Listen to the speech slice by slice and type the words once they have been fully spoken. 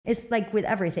It's like with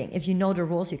everything. If you know the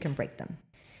rules, you can break them.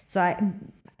 So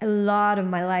a lot of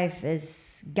my life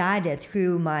is guided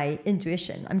through my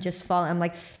intuition. I'm just following. I'm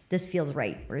like, this feels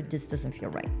right, or this doesn't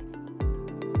feel right.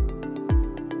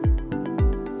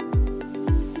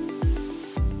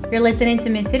 You're listening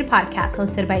to Mystic Podcast,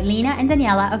 hosted by Lena and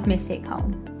Daniela of Mystic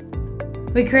Home.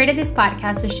 We created this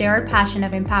podcast to share our passion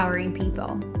of empowering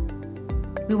people.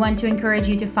 We want to encourage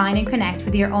you to find and connect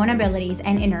with your own abilities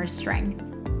and inner strength.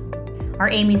 Our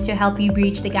aim is to help you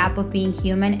bridge the gap of being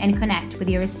human and connect with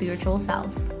your spiritual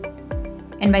self.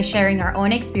 And by sharing our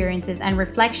own experiences and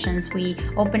reflections, we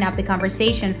open up the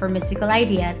conversation for mystical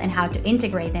ideas and how to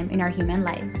integrate them in our human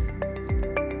lives.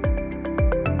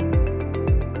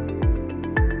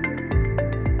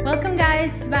 Welcome,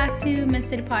 guys, back to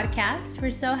Mystic Podcast. We're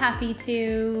so happy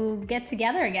to get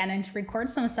together again and to record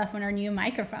some stuff on our new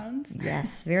microphones.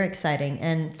 Yes, very exciting.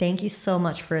 And thank you so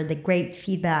much for the great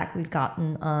feedback we've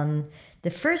gotten on the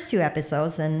first two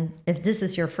episodes. And if this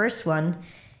is your first one,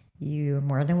 you're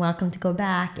more than welcome to go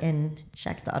back and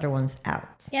check the other ones out.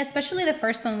 Yeah, especially the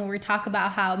first one where we talk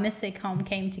about how Mystic Home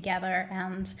came together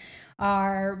and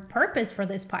our purpose for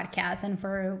this podcast and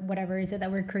for whatever is it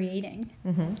that we're creating.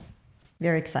 Mm-hmm.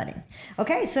 Very exciting.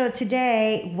 Okay, so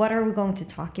today, what are we going to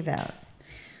talk about?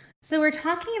 So we're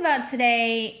talking about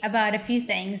today about a few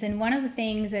things. And one of the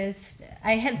things is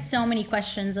I had so many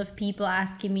questions of people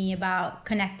asking me about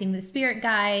connecting with spirit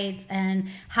guides and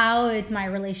how it's my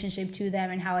relationship to them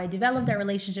and how I developed that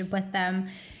relationship with them.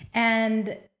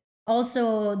 And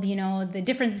also, you know, the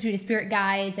difference between the spirit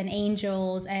guides and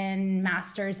angels and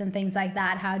masters and things like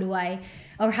that. How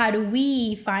do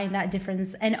we find that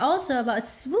difference? And also about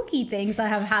spooky things that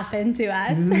have happened to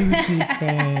us. Spooky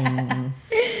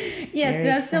things. Yes, we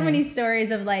have so many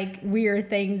stories of like weird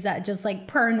things that just like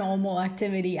paranormal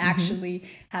activity actually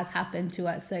has happened to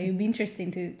us. So it'd be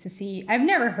interesting to see. I've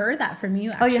never heard that from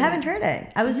you, actually. Oh, you haven't heard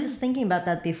it? I was just thinking about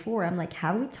that before. I'm like,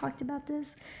 have we talked about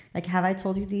this? Like, have I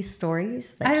told you these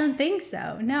stories? Like, I don't think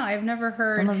so. No, I've never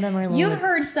heard. Some of them are You've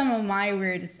heard some of my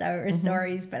weird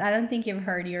stories, but I don't think you've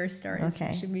heard your stories.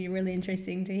 Okay. It should be really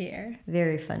interesting to hear.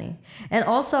 Very funny. And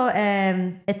also,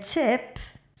 a tip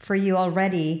for you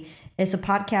already is a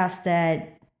podcast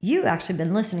that you've actually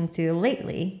been listening to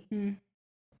lately.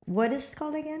 What is it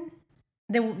called again?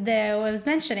 What I was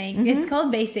mentioning, it's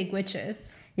called Basic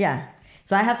Witches. Yeah.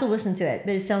 So I have to listen to it,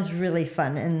 but it sounds really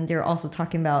fun. And they're also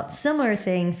talking about similar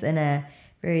things in a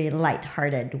very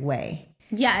lighthearted way.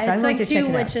 Yeah, so it's like two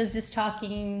witches just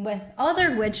talking with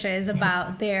other witches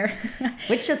about their...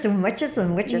 witches and witches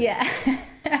and witches. Yeah.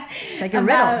 It's like a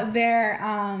about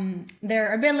riddle.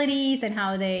 their abilities and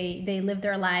how they live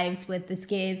their lives with these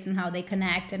gifts and how they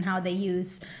connect and how they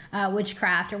use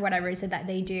witchcraft or whatever it is that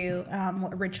they do,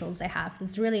 what rituals they have. So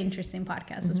it's a really interesting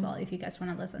podcast as well if you guys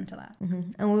want to listen to that.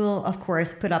 And we will, of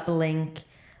course, put up a link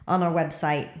on our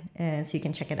website so you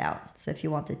can check it out. So if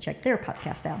you want to check their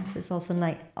podcast out. So it's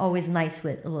also always nice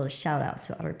with a little shout out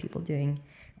to other people doing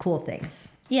cool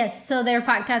things. Yes, so their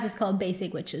podcast is called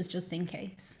Basic Witches, just in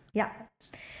case. Yeah.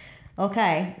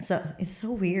 Okay, so it's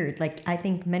so weird. Like, I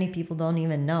think many people don't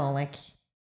even know, like,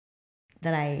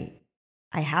 that I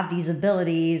have these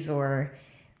abilities, or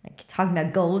like talking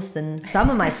about ghosts. And some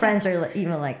of my friends are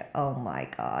even like, "Oh my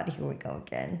God, here we go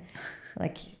again."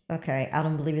 Like, okay, I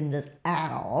don't believe in this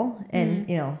at all. And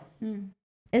you know,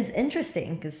 it's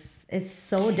interesting because it's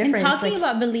so different. And talking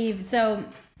about belief, so.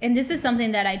 And this is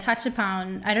something that I touched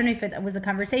upon. I don't know if it was a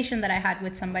conversation that I had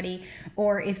with somebody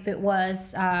or if it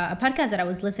was a podcast that I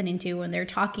was listening to when they're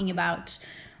talking about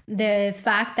the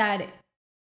fact that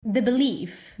the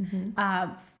belief,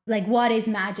 like what is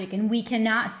magic, and we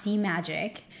cannot see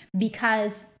magic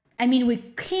because, I mean, we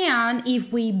can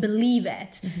if we believe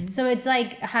it. So it's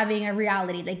like having a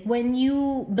reality. Like when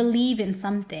you believe in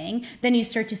something, then you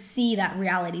start to see that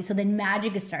reality. So then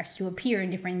magic starts to appear in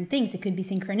different things. It could be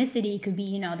synchronicity. It could be,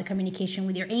 you know, the communication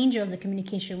with your angels, the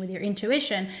communication with your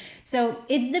intuition. So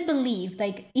it's the belief.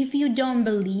 Like if you don't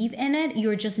believe in it,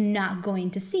 you're just not going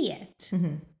to see it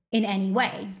in any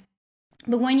way.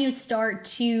 But when you start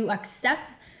to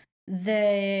accept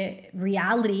the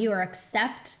reality or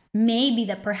accept maybe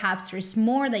that perhaps there's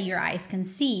more that your eyes can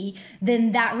see,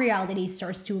 then that reality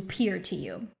starts to appear to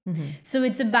you. So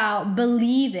it's about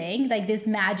believing like this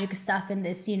magic stuff and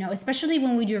this, you know, especially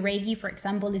when we do Reiki, for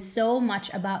example, is so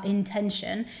much about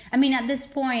intention. I mean, at this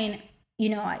point, you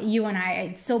know, you and I,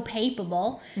 it's so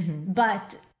palpable,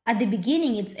 but at the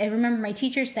beginning, I remember my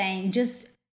teacher saying, just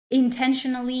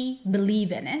intentionally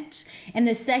believe in it, and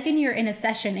the second you're in a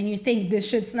session and you think this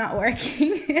shit's not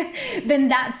working, then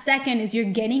that second is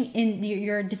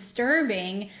you're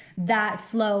disturbing that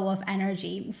flow of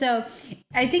energy. So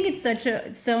I think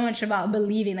it's so much about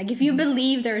believing. Like if you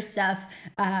believe there's stuff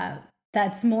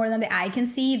that's more than the eye can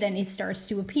see, then it starts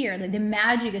to appear. Like the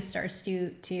magic starts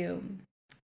to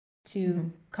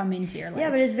come into your life. Yeah,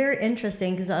 but it's very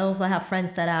interesting because I also have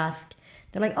friends that ask,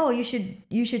 they're like, oh, you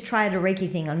should try the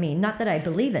Reiki thing on me. Not that I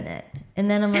believe in it.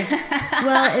 And then I'm like,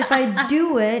 well, if I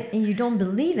do it and you don't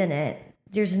believe in it,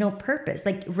 there's no purpose.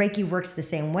 Like Reiki works the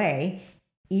same way,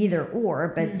 either or,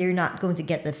 but they're not going to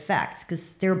get the effects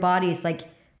because their body is like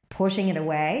pushing it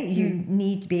away. You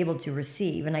need to be able to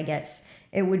receive. And I guess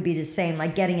it would be the same,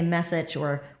 like getting a message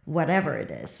or whatever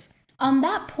it is. On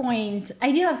that point,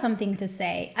 I do have something to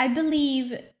say. I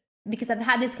believe, because I've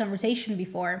had this conversation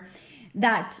before,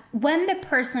 that when the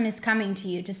person is coming to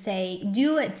you to say,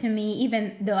 do it to me,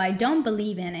 even though I don't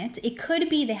believe in it, it could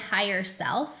be the higher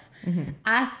self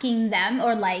asking them,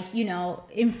 or like, you know,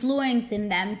 influencing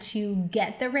them to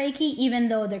get the Reiki, even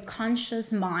though their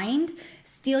conscious mind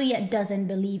still yet doesn't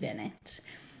believe in it.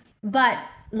 But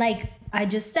like I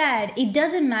just said, it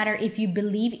doesn't matter if you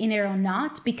believe in it or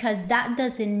not, because that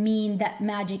doesn't mean that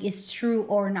magic is true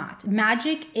or not.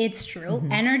 Magic, it's true.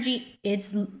 Energy,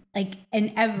 it's like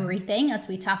in everything, as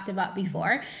we talked about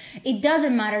before. It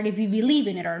doesn't matter if you believe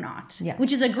in it or not,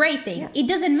 which is a great thing. It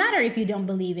doesn't matter if you don't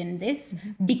believe in this,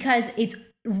 because it's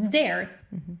there.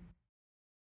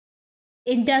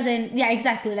 It doesn't,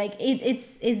 exactly. Like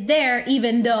it's there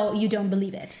even though you don't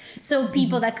believe it. So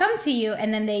people that come to you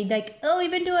and then they like, oh,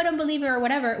 even though I don't believe it or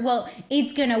whatever, well,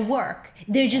 it's gonna work.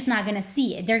 They're just not gonna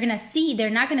see it. They're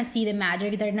not gonna see the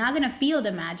magic. They're not gonna feel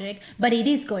the magic, but it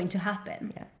is going to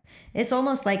happen. Yeah. It's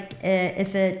almost like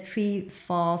if a tree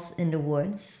falls in the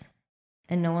woods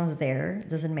and no one's there, it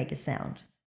doesn't make a sound.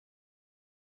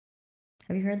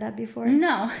 Have you heard that before?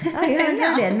 No. Oh, you haven't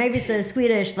heard it. Maybe it's a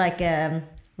Swedish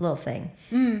little thing,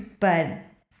 but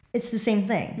it's the same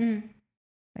thing.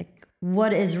 Like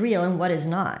what is real and what is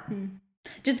not.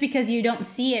 Just because you don't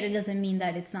see it, it doesn't mean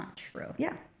that it's not true.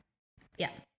 Yeah,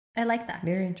 I like that.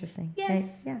 very interesting.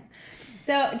 Yes. Yeah.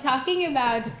 So talking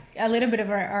about a little bit of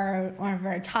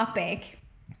our topic,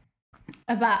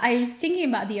 I was thinking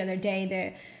about the other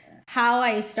day how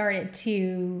I started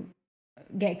to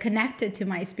get connected to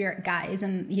my spirit guides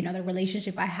and, you know, the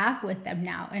relationship I have with them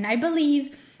now. And I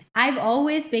believe I've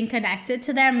always been connected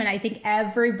to them. And I think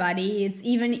everybody, it's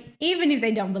even if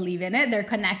they don't believe in it, they're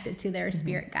connected to their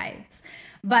spirit guides.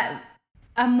 But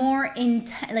a more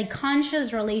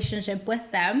conscious relationship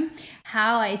with them,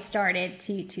 how I started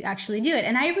to actually do it.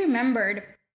 And I remembered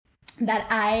that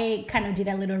I kind of did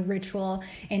a little ritual,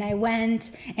 and I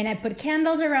went and I put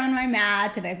candles around my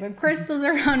mat and I put crystals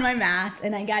around my mat,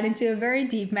 and I got into a very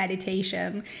deep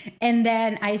meditation. And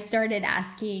then I started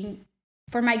asking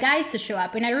for my guides to show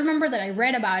up. And I remember that I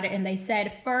read about it and they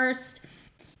said, first,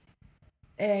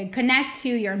 connect to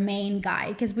your main guide,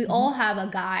 because we all have a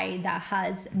guide that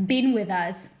has been with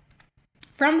us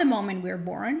from the moment we're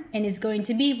born and is going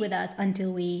to be with us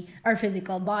until our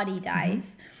physical body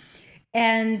dies.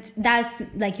 And that's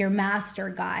like your master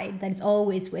guide that is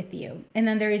always with you. And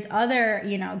then there is other,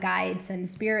 you know, guides and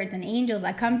spirits and angels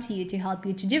that come to you to help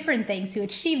you to different things, to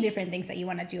achieve different things that you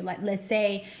want to do. Like, let's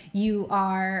say you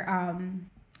are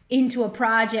into a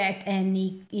project and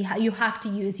you have to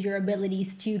use your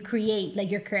abilities to create, like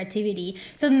your creativity.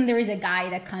 So then there is a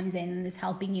guide that comes in and is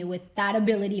helping you with that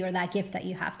ability or that gift that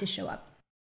you have to show up.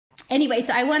 Anyway,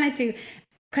 so I wanted to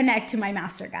connect to my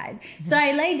master guide. So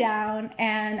I lay down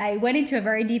and I went into a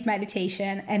very deep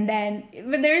meditation, and then,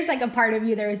 but there's like a part of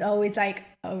you that is always like,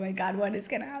 oh my God, what is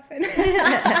going to happen?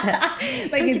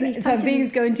 Like, is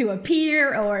something's going to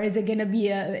appear, or is it going to be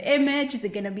an image? Is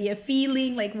it going to be a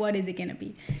feeling? Like, what is it going to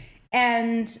be?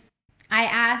 And I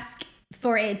asked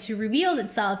for it to reveal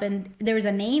itself, and there was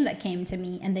a name that came to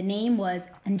me, and the name was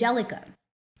Angelica.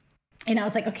 And I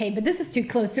was like, okay, but this is too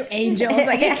close to angels.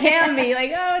 Like, it can be. Like,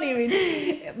 oh, what do you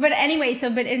mean? But anyway,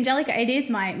 but Angelica, it is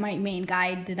my main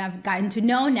guide that I've gotten to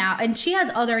know now. And she has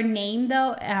other name,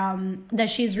 though, that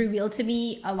she's revealed to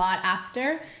me a lot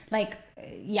after. Like,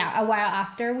 a while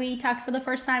after we talked for the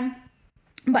first time.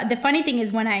 But the funny thing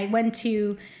is, when I went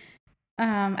to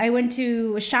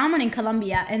a shaman in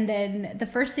Colombia, and then the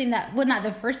first thing not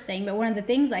the first thing, but one of the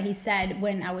things that he said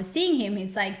when I was seeing him,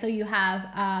 it's like, so you have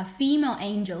a female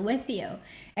angel with you.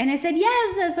 And I said,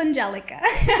 yes, that's Angelica.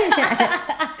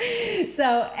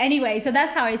 So anyway, so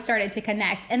that's how I started to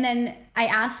connect. And then I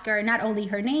asked her not only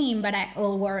her name, but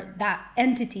or that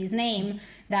entity's name,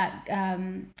 that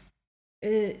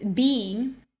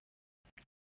being.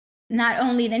 not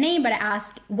only the name, but I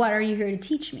asked, what are you here to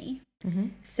teach me?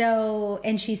 So,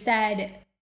 and she said,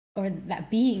 or that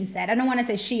being said, I don't want to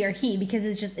say she or he because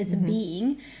it's a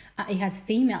being. It has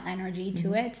female energy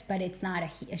to it, but it's not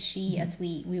a she as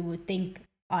we would think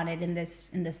on it in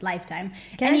this lifetime.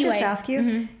 Can I just ask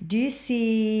you, do you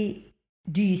see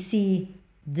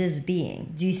this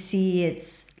being? Do you see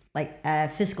it's like a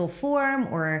physical form,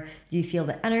 or do you feel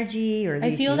the energy, or do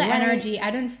you feel see the light? energy. I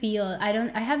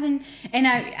haven't, and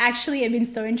I've been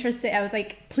so interested. I was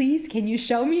like, please, can you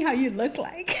show me how you look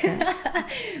like?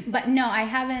 But no, I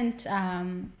haven't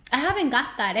got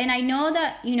that. And I know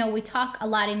that, we talk a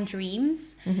lot in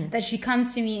dreams, that she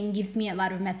comes to me and gives me a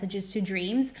lot of messages to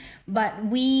dreams, but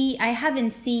I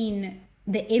haven't seen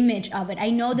the image of it.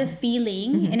 I know the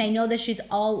feeling, and I know that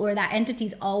that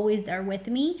entity's always there with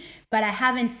me, but I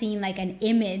haven't seen like an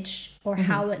image or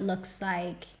how it looks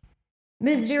like. But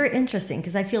it's very interesting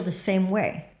because I feel the same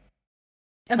way.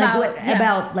 About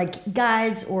about like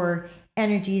guides or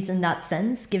energies in that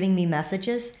sense, giving me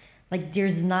messages. Like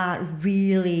there's not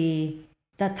really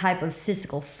that type of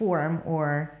physical form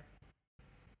or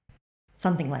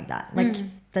something like that. Like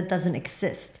that doesn't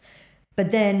exist.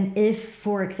 But then if,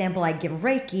 for example, I give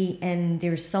Reiki and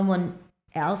there's someone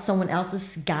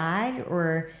else's guide,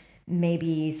 or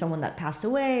maybe someone that passed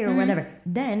away or whatever,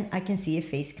 then I can see a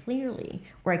face clearly,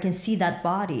 or I can see that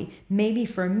body. Maybe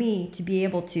for me to be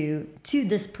able to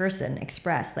this person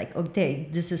express like, okay,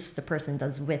 this is the person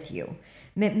that's with you.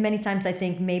 Many times I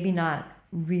think maybe not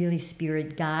really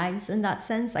spirit guides in that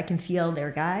sense. I can feel their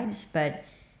guides, but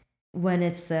when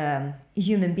it's a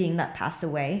human being that passed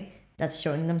away, that's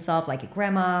showing themselves, like a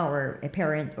grandma or a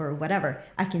parent or whatever,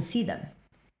 I can see them.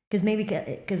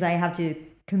 Because I have to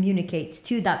communicate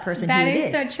to that person who it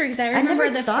is. That is so true, because I remember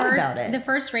the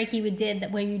first Reiki we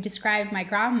did where you described my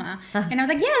grandma, and I was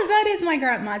like, yes, that is my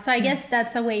grandma. So I guess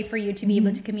that's a way for you to be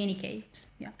able to communicate.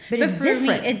 Yeah, but it's for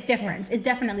different. me, it's different. Yeah. It's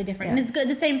definitely different, Yeah. and it's good.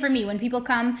 The same for me when people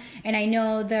come and I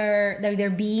know their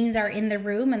beings are in the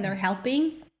room and they're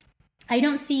helping. I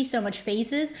don't see so much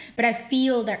faces, but I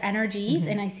feel their energies,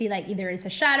 and I see like either it's a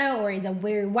shadow or it's a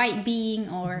weird white being,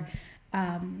 or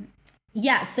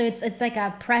so it's like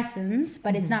a presence,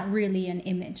 but it's not really an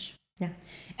image. Yeah.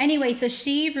 Anyway, so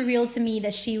she revealed to me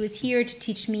that she was here to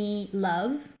teach me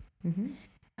love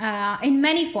in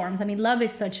many forms. I mean, love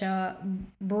is such a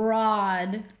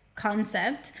broad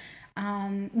concept.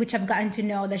 Which I've gotten to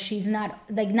know that she's not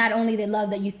only the love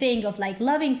that you think of, like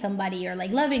loving somebody or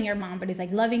like loving your mom, but it's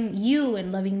like loving you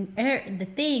and loving the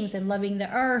things and loving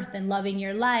the earth and loving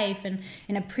your life and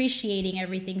appreciating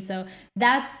everything. So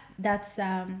that's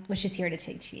what she's here to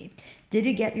teach me. Did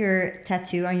you get your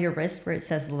tattoo on your wrist where it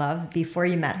says love before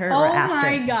you met her or after?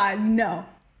 Oh my God, no.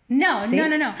 See?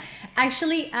 No.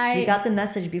 Actually, You got the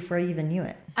message before you even knew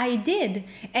it. I did.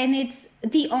 And it's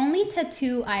the only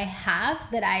tattoo I have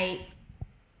that I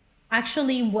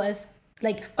actually was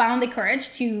like found the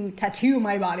courage to tattoo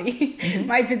my body,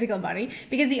 my physical body,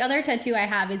 because the other tattoo I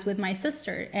have is with my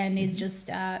sister, and it's just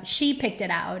she picked it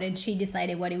out and she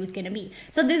decided what it was going to be.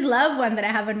 So this love one that I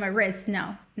have on my wrist,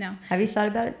 no. Have you thought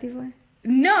about it before?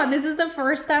 No, this is the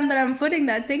first time that I'm putting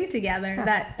that thing together.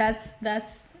 Huh.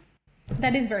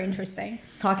 That is very interesting.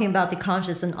 Talking about the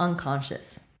conscious and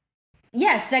unconscious.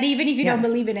 Yes, that even if you don't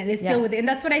believe in it, it's still with you. And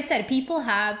that's what I said.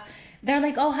 They're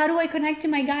like, oh, how do I connect to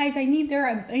my guides? I need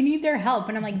their help.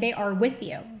 And I'm like, they are with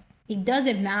you. It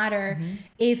doesn't matter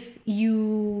if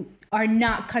you are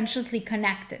not consciously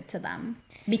connected to them,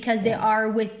 because they are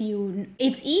with you.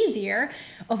 It's easier,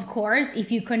 of course,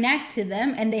 if you connect to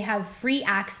them and they have free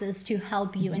access to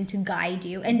help you and to guide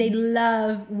you. And they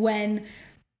love when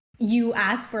you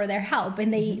ask for their help,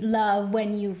 and they love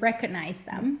when you recognize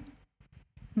them.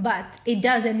 But it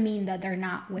doesn't mean that they're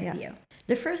not with you.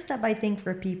 The first step, I think,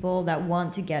 for people that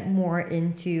want to get more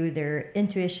into their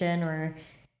intuition or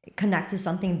connect to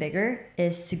something bigger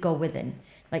is to go within.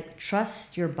 Like,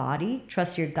 trust your body,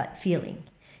 trust your gut feeling.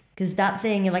 Because that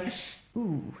thing, you're like,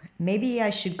 ooh, maybe I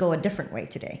should go a different way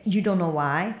today. You don't know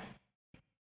why.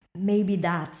 Maybe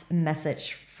that's a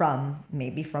message from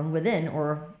within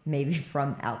or maybe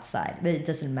from outside. But it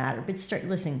doesn't matter. But start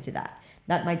listening to that.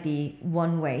 That might be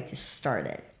one way to start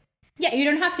it. Yeah, you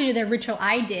don't have to do the ritual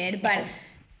I did, but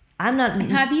I'm not.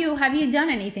 Have you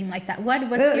done anything like that? What's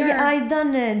your? Yeah, I've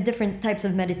done different types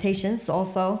of meditations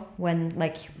also. When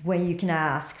you can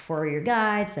ask for your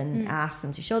guides and ask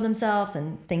them to show themselves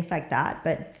and things like that.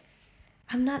 But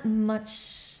I'm not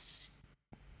much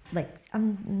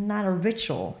I'm not a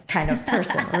ritual kind of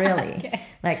person, really. Okay.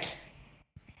 Like,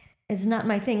 it's not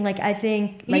my thing. Like, I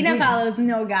think like Lena follows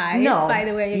no guides, No. by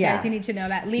the way, you Yeah. guys, you need to know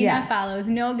that. Lena Yeah. follows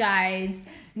no guides,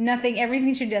 nothing.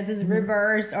 Everything she does is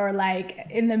reverse or like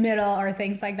in the middle or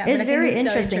things like that. It's But I think very so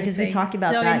interesting because we talk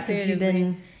about So that, because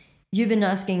intuitively. you've been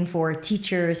asking for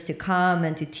teachers to come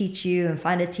and to teach you and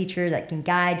find a teacher that can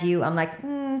guide you. I'm like,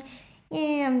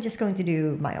 yeah, I'm just going to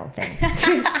do my own thing.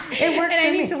 It works And for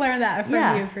I me. need to learn that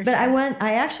from you for but sure.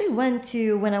 I actually went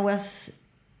to, when I was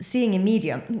seeing a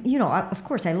medium, of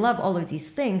course I love all of these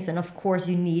things, and of course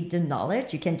you need the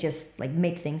knowledge. You can just like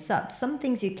make things up. Some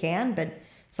things you can, but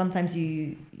sometimes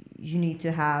you need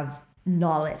to have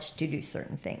knowledge to do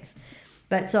certain things.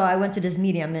 But so I went to this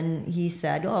medium, and he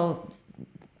said, oh,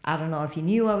 I don't know if he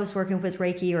knew I was working with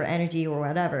Reiki or energy or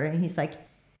whatever, and he's like,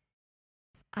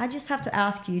 I just have to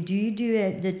ask you, do you do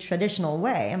it the traditional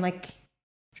way? I'm like,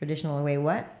 traditional way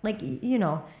what? Like,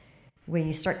 when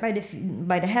you start by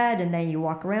the head and then you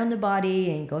walk around the body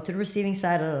and you go to the receiving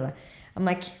side. Blah, blah, blah. I'm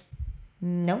like,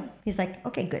 no. He's like,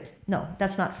 okay, good. No,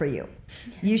 that's not for you.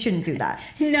 You shouldn't do that.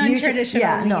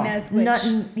 Non-traditional Lena's witch.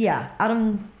 I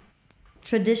don't.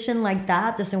 Tradition like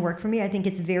that doesn't work for me. I think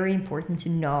it's very important to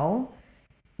know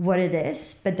what it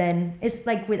is, but then it's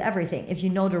like with everything. If you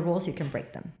know the rules, you can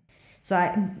break them. So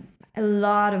a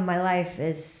lot of my life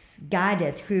is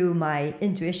guided through my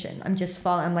intuition. I'm just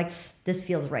following. I'm like, this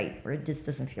feels right, or this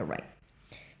doesn't feel right.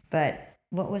 But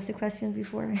what was the question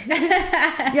before?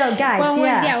 Yo, guys,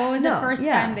 what was the first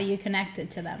time that you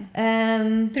connected to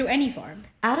them? Through any form?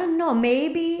 I don't know.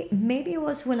 Maybe it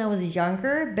was when I was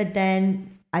younger, but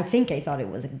then I think I thought it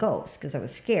was a ghost because I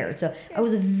was scared. So I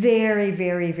was very,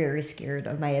 very, very scared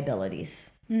of my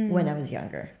abilities when I was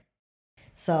younger.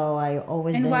 So I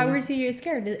always. And why were you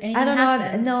scared? Did anything I don't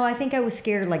happen? know. No, I think I was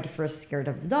scared, like first scared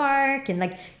of the dark, and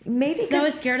like maybe So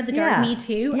scared of the dark. Yeah, Me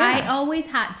too. yeah. I always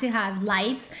had to have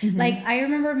lights. Like I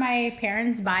remember my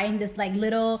parents buying this like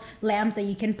little lamps that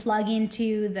you can plug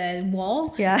into the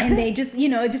wall. Yeah. And they just to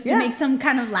Yeah. make some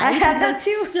kind of light. I had I that was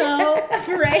too. so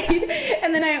afraid.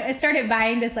 And then I started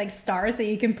buying this like stars that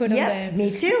you can put Yep, on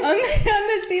me too. on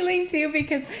the ceiling too,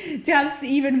 because to have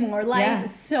even more light. Yeah.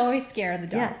 So scared of the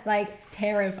dark. Yeah. Like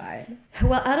terrified.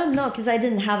 Well, I don't know, because I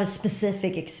didn't have a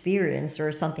specific experience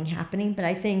or something happening, but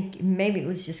I think maybe it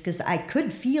was just because I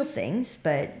could feel things,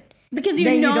 but Because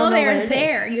then you don't know they're what it is.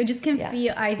 there. You just can Yeah.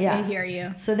 feel. I Yeah. hear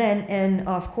you. So then, and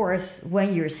of course,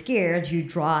 when you're scared, you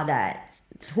draw that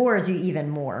towards you even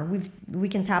more. We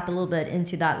can tap a little bit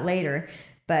into that later,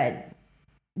 but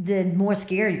the more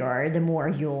scared you are, the more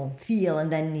you'll feel,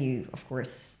 and then you, of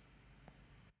course,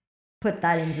 put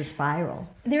that into spiral.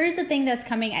 There is a thing that's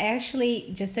coming. I actually,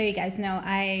 just so you guys know,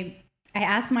 I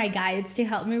asked my guides to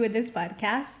help me with this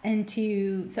podcast and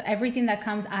so everything that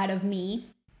comes out of me,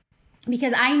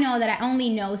 because I know that I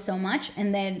only know so much,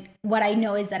 and then what I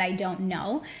know is that I don't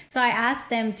know. So I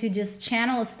asked them to just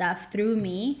channel stuff through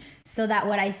me, so that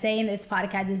what I say in this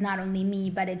podcast is not only me,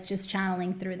 but it's just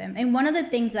channeling through them. And one of the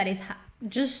things that is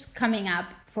just coming up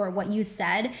for what you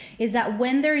said is that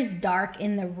when there is dark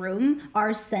in the room,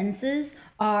 our senses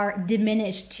are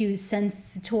diminished to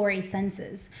sensory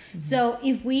senses. So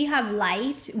if we have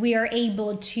light, we are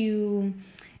able to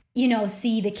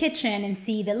see the kitchen and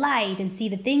see the light and see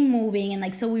the thing moving, and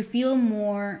like, so we feel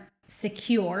more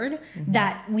secured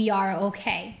that we are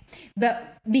okay. But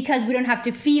because we don't have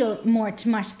to feel too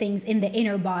much things in the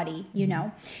inner body,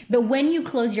 But when you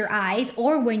close your eyes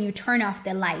or when you turn off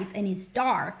the lights and it's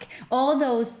dark, all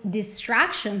those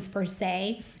distractions per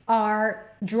se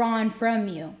are drawn from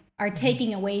you, are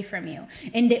taking away from you.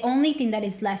 And the only thing that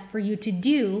is left for you to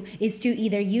do is to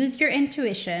either use your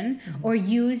intuition or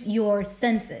use your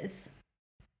senses.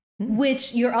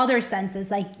 Which your other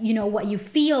senses, like, what you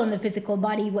feel in the physical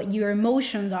body, what your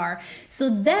emotions are. So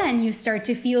then you start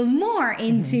to feel more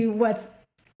into what's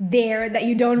there that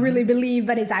you don't really believe,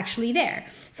 but is actually there.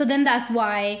 So then that's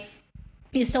why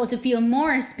you start to feel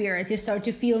more spirits, you start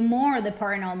to feel more the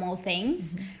paranormal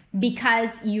things,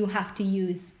 because you have to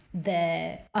use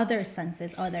the other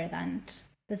senses other than.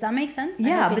 Does that make sense?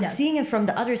 Yeah, but seeing it from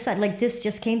the other side, like this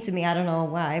just came to me, I don't know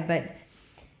why, but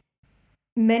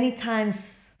many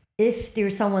times if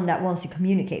there's someone that wants to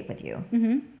communicate with you,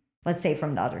 let's say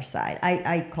from the other side,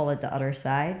 I call it the other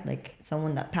side, like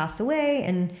someone that passed away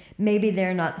and maybe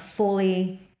they're not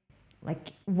fully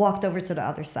like walked over to the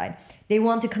other side. They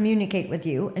want to communicate with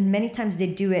you, and many times they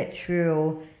do it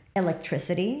through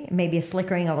electricity, maybe a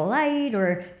flickering of a light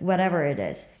or whatever it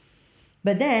is.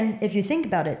 But then if you think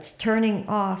about it, turning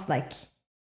off like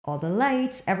all the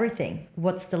lights, everything,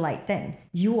 what's the light then?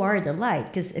 You are the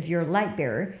light, because if you're a light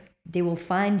bearer, they will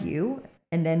find you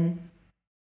and then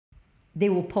they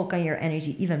will poke on your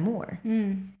energy even more.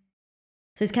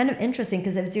 So it's kind of interesting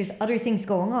because if there's other things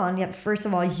going on, yet first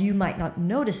of all, you might not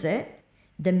notice it,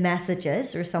 the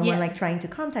messages or someone like trying to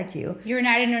contact you. You're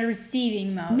not in a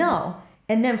receiving mode. No.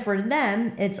 And then for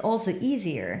them, it's also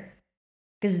easier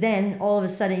because then all of a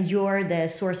sudden you're the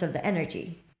source of the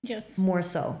energy. Just more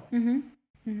so.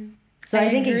 Mm-hmm. So I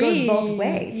think it goes both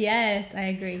ways. Yes, I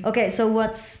agree. Okay, so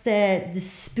what's the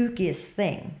spookiest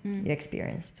thing you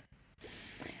experienced?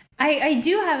 I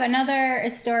do have another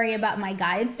story about my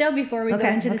guides though before we go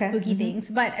into the spooky things.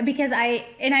 But because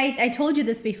I told you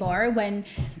this before when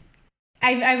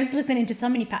I was listening to so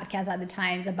many podcasts at the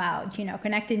times about, you know,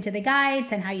 connecting to the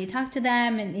guides and how you talk to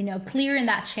them and, you know, clearing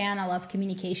that channel of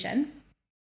communication.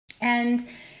 And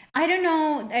I don't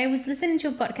know, I was listening to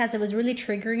a podcast that was really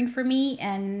triggering for me.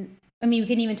 And I mean, we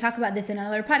can even talk about this in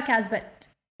another podcast, but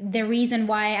the reason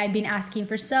why I've been asking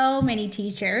for so many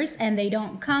teachers and they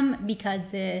don't come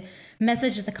because the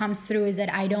message that comes through is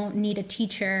that I don't need a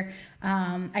teacher.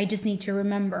 I just need to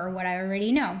remember what I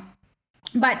already know.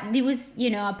 But it was, you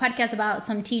know, a podcast about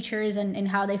some teachers and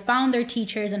how they found their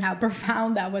teachers and how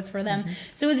profound that was for them.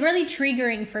 So it was really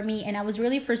triggering for me. And I was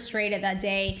really frustrated that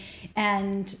day.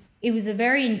 And it was a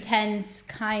very intense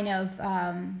kind of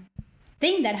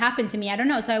thing that happened to me. I don't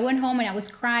know. So I went home and I was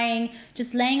crying,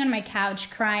 just laying on my couch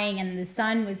crying. And the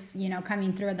sun was, you know,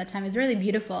 coming through at that time. It was really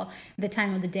beautiful, the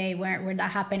time of the day where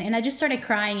that happened. And I just started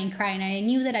crying and crying. And I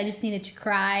knew that I just needed to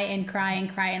cry and cry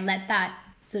and cry and let that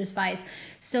suffice.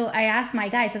 So I asked my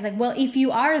guys, I was like, well, if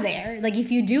you are there, like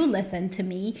if you do listen to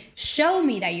me, show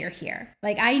me that you're here.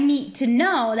 Like I need to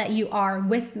know that you are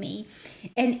with me.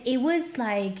 And it was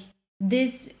like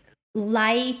this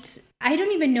light, I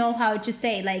don't even know how to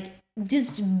say, like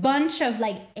just bunch of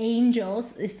like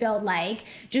angels, it felt like,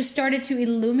 just started to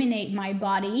illuminate my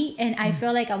body. And I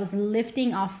felt like I was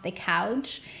lifting off the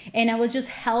couch and I was just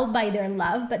held by their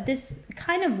love. But this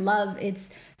kind of love,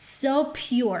 it's so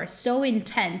pure, so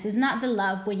intense. It's not the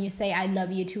love when you say I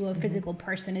love you to a physical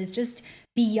person. It's just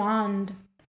beyond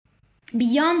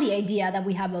the idea that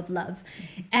we have of love.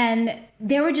 And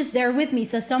they were just there with me.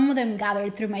 So some of them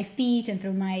gathered through my feet and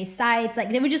through my sides. Like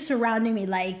they were just surrounding me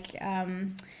like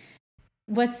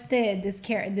what's this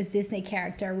Disney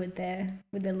character with the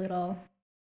little,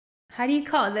 how do you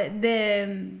call it?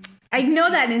 I know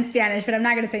that in Spanish, but I'm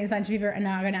not going to say it in Spanish. People are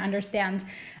not going to understand.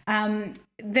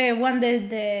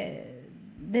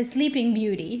 The Sleeping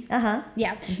Beauty.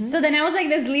 Yeah. So then I was like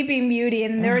the Sleeping Beauty,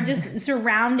 and they were just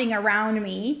surrounding around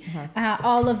me,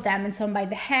 all of them, and some by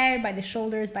the head, by the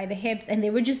shoulders, by the hips, and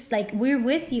they were just like, "We're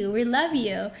with you, we love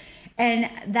you." And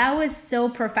that was so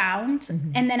profound.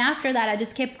 And then after that, I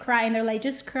just kept crying. They're like,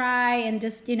 just cry and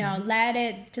just, you know, let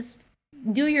it, just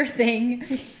do your thing.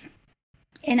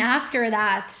 And after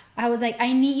that, I was like,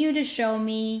 I need you to show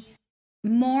me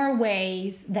more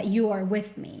ways that you are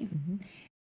with me.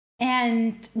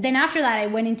 And then after that, I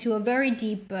went into a very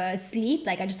deep sleep.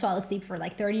 Like I just fell asleep for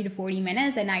like 30 to 40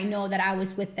 minutes. And I know that I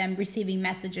was with them receiving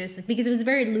messages because it was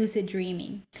very lucid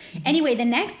dreaming. Anyway, the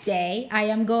next day I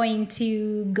am going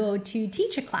to go to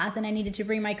teach a class and I needed to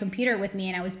bring my computer with me.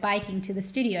 And I was biking to the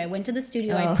studio. I went to the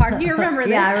studio. I parked. Do you remember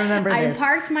this? Yeah, I remember this. I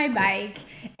parked my bike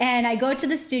and I go to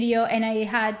the studio and I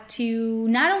had to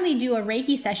not only do a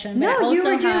Reiki session, but I also you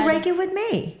were doing Reiki with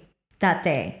me that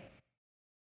day.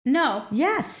 No.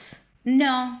 Yes.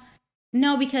 No,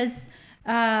 because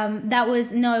it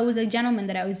was a gentleman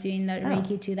that I was doing the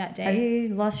Reiki to that day. Have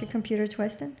you lost your computer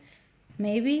twice then?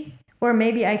 Maybe. Or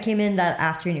maybe I came in that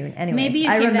afternoon. Anyways, maybe you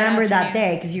I came remember that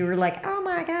day because you were like, "Oh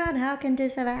my God, how can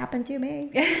this have happened to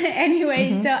me?"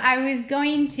 Anyway, so I was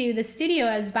going to the studio.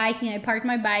 I was biking. I parked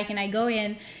my bike and I go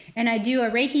in and I do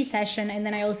a Reiki session and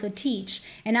then I also teach.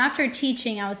 And after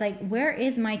teaching, I was like, "Where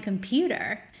is my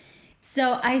computer?"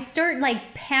 So I start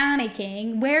like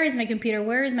panicking. Where is my computer?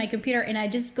 Where is my computer? And I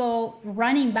just go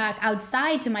running back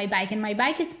outside to my bike. And my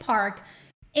bike is parked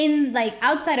in like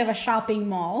outside of a shopping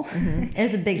mall.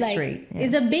 It's a big street. Yeah.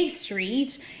 It's a big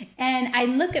street. And I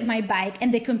look at my bike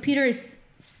and the computer is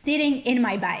sitting in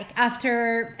my bike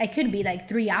after I could be like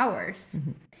 3 hours.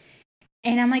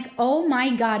 And I'm like, oh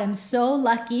my God, I'm so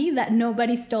lucky that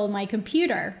nobody stole my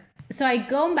computer. So I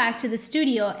go back to the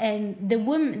studio and the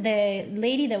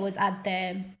lady that was at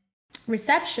the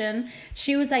reception,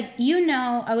 she was like,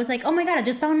 I was like, oh my God, I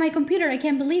just found my computer. I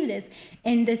can't believe this.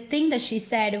 And the thing that she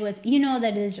said was,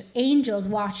 that there's angels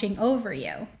watching over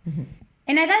you.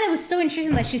 And I thought it was so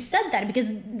interesting that she said that because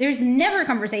there's never a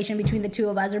conversation between the two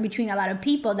of us or between a lot of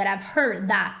people that I've heard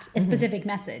that specific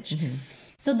message.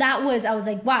 So I was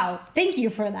like, wow, thank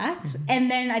you for that. And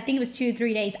then I think it was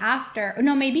 2-3 days after,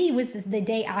 no, maybe it was the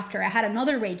day after, I had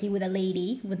another Reiki with a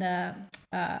lady, with a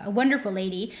a wonderful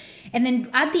lady. And then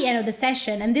at the end of the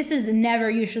session, and this is never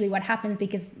usually what happens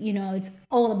because, you know, it's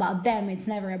all about them. It's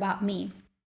never about me.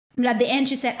 But at the end,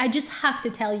 she said, I just have to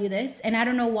tell you this. And I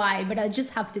don't know why, but I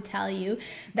just have to tell you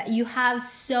that you have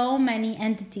so many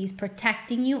entities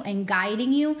protecting you and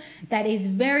guiding you. That is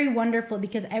very wonderful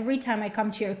because every time I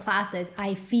come to your classes,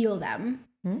 I feel them.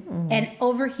 And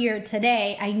over here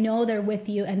today, I know they're with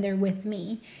you and they're with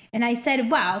me. And I said,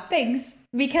 wow, thanks.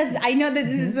 Because I know that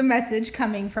this is a message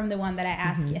coming from the one that I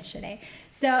asked yesterday.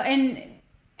 So, and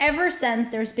ever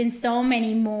since, there's been so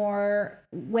many more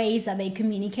ways that they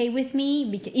communicate with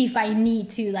me if I need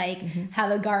to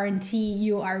have a guarantee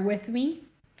you are with me.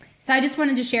 So I just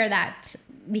wanted to share that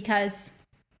because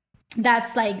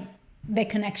that's like the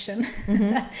connection.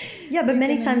 Yeah, but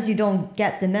many times you don't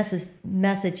get the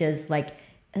messages like,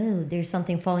 oh, there's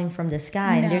something falling from the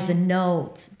sky and there's a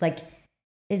note. Like,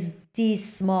 it's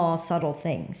these small, subtle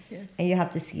things and you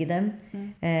have to see them.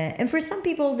 And for some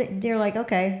people, they're like,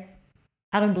 okay,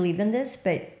 I don't believe in this,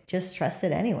 but just trust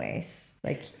it anyways.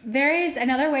 Like, there is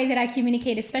another way that I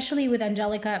communicate, especially with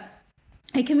Angelica.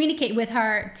 I communicate with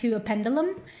her to a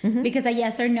pendulum because a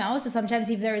yes or no. So sometimes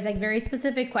if there is like very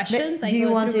specific questions, I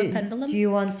go through a pendulum. Do you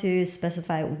want to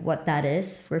specify what that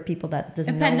is for people that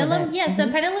doesn't know? A pendulum? Yes, a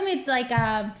pendulum, it's like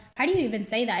how do you even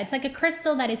say that? It's like a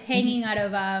crystal that is hanging out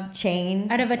of a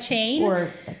chain. Or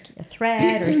like a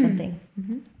thread or something.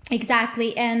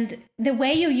 Exactly. And the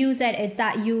way you use it is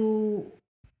that you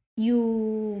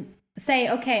say,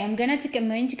 okay, I'm going to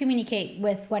communicate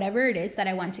with whatever it is that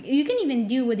I want to. You can even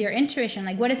do with your intuition,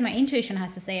 like what does my intuition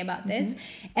has to say about this?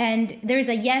 And there's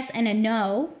a yes and a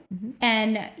no.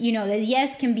 And, you know, the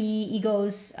yes can be, it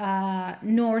goes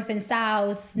north and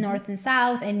south,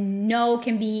 and no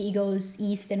can be, it goes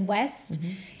east and west.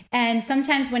 And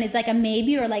sometimes when it's like a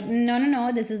maybe or like,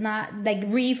 no, this is not, like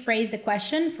rephrase the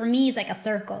question. For me, it's like a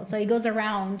circle. So it goes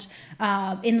around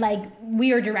in like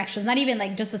weird directions, not even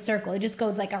like just a circle. It just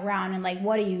goes like around and like,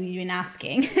 what are you even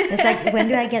asking? It's like, when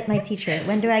do I get my teacher?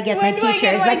 When do I get my teacher?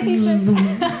 It's like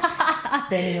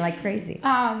spinning like crazy.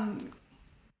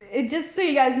 It just so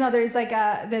you guys know, there's like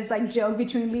this like joke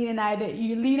between Lena and I that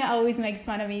Lena always makes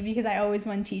fun of me because I always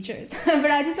want teachers, but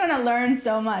I just want to learn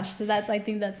so much. So I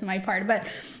think that's my part.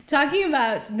 But talking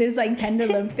about this like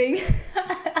pendulum thing,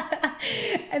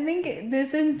 I think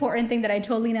this important thing that I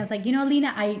told Lena, I was like, you know,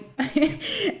 Lena,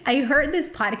 I heard this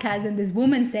podcast and this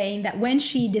woman saying that when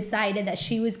she decided that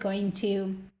she was going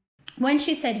to, when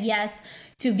she said yes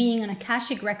to being an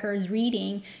Akashic Records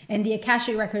reading, and the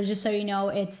Akashic Records, just so you know,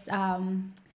 it's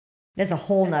that's a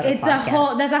whole nother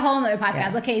podcast. That's a whole nother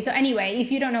podcast. Yeah. Okay, so anyway, if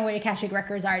you don't know what Akashic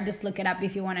Records are, just look it up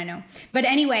if you want to know. But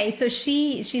anyway, so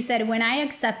she said, when I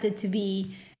accepted to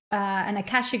be an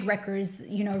Akashic Records,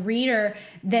 you know, reader,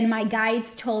 then my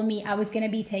guides told me I was going to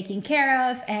be taken care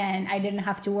of and I didn't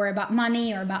have to worry about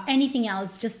money or about anything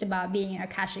else, just about being an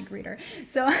Akashic reader.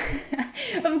 So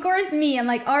of course I'm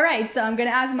like, all right, so I'm going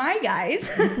to ask my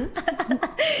guides.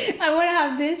 I want to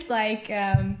have this like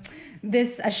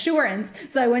this assurance.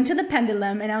 So I went to the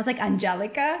pendulum and I was like,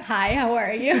 Angelica, hi, how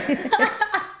are you?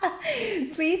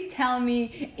 Please tell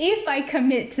me, if I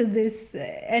commit to this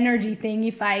energy thing,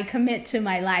 if I commit to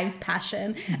my life's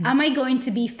passion, am I going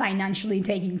to be financially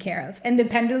taken care of? And the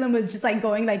pendulum was just like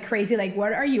going like crazy, like,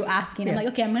 what are you asking? I'm like,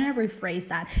 okay, I'm going to rephrase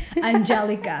that.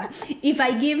 Angelica, if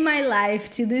I give my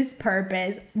life to this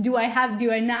purpose, do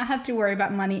I not have to worry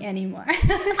about money anymore?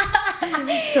 And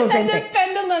the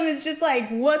pendulum is just like,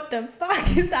 what the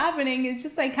fuck is happening? It's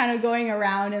just like kind of going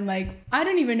around and like, I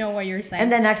don't even know what you're saying.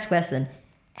 And the next question,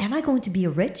 am I going to be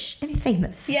rich and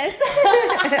famous? Yes.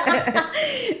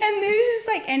 And there's just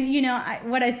like, and you know,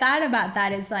 what I thought about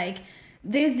that is like,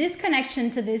 there's this connection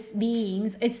to these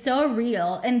beings. It's so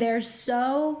real, and they're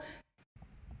so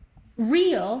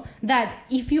real that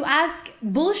if you ask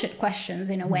bullshit questions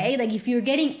in a way, like if you're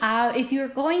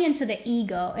going into the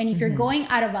ego and if you're going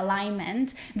out of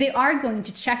alignment, they are going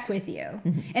to check with you,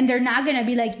 and they're not going to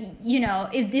be like, you know,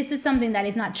 if this is something that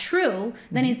is not true,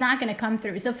 then it's not going to come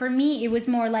through. So for me, it was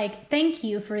more like, thank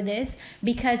you for this,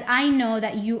 because I know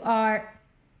that you are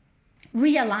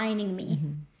realigning me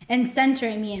and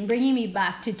centering me and bringing me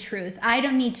back to truth. I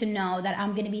don't need to know that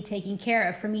I'm going to be taken care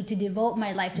of for me to devote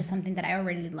my life to something that I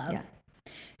already love. Yeah.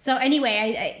 So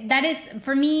anyway, that is,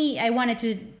 for me, I wanted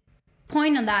to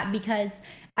point on that because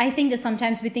I think that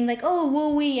sometimes we think like, oh,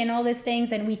 woo-wee and all these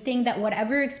things, and we think that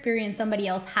whatever experience somebody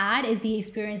else had is the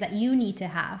experience that you need to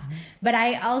have. But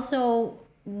I also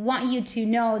want you to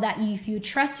know that if you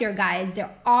trust your guides,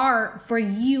 there are, for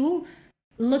you,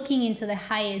 looking into the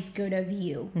highest good of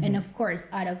you, and of course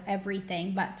out of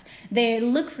everything, but they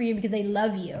look for you because they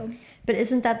love you. But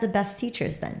isn't that the best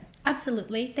teachers then?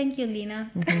 Absolutely. Thank you,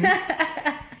 Lena.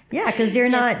 Yeah, because they're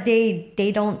not,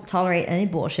 they don't tolerate any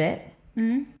bullshit.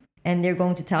 And they're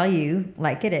going to tell you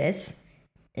like it is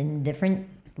in different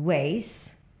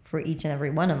ways for each and every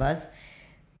one of us.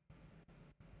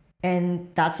 And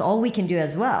that's all we can do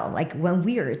as well. Like when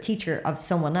we are a teacher of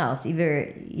someone else,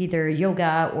 either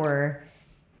yoga or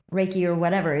Reiki or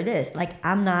whatever it is. Like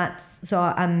I'm not, so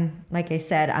I'm, like I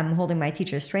said, I'm holding my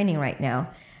teacher's training right now.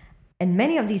 And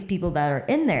many of these people that are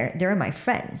in there, they're my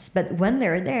friends. But when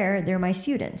they're there, they're my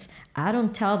students. I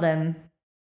don't tell them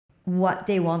what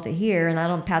they want to hear and I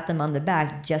don't pat them on the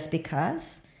back just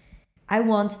because. I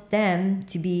want them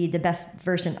to be the best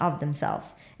version of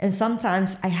themselves. And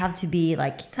sometimes I have to be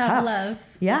like tough.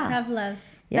 Love. Yeah. Tough love.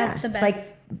 Yeah. That's the it's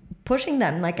best. like pushing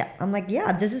them. Like I'm like,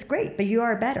 yeah, this is great, but you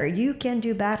are better. You can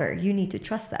do better. You need to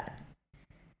trust that.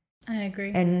 I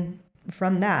agree. And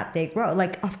from that, they grow.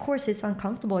 Like, of course, it's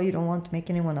uncomfortable. You don't want to make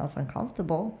anyone else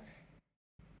uncomfortable.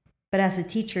 But as a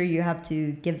teacher, you have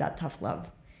to give that tough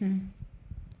love.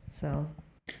 So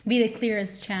be the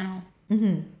clearest channel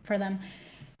for them.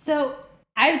 So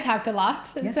I've talked a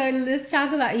lot. Yeah. So let's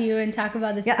talk about you and talk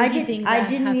about the spooky things. I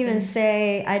didn't even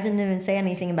say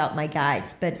anything about my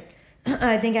guides, but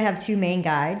I think I have two main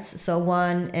guides. So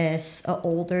one is an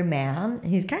older man.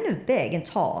 He's kind of big and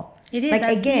tall. It is. Like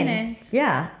I've again, seen it.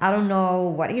 Yeah. I don't know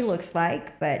what he looks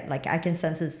like, but like I can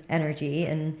sense his energy,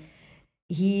 and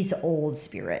he's old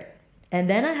spirit. And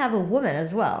then I have a woman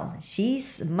as well.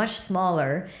 She's much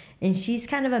smaller, and she's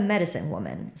kind of a medicine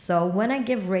woman. So when I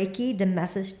give Reiki, the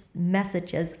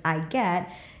messages I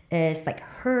get is like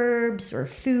herbs or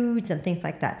foods and things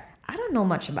like that. I don't know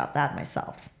much about that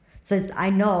myself. So I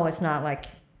know it's not like,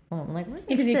 oh, I'm like, what is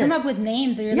Because you this? come up with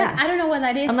names, or you're Yeah. like, I don't know what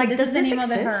that is, I'm but like, this does is the this name of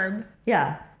the exist? herb.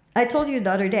 Yeah. I told you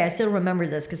the other day, I still remember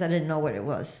this because I didn't know what it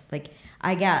was. Like,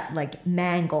 I got like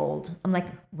mangold. I'm like,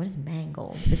 what is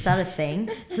mangold? Is that a thing?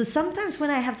 So sometimes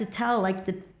when I have to tell like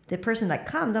the person that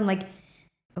comes, I'm like,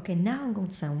 okay, now I'm going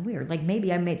to sound weird. Like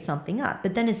maybe I made something up.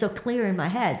 But then it's so clear in my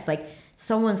head. It's like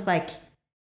someone's like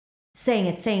saying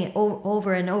it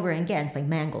over and over again. It's like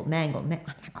mangold. I'm like,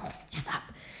 oh, shut up.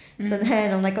 So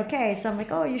then I'm like, okay. So I'm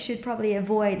like, oh, you should probably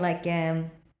avoid like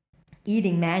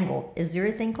eating mangold. Is there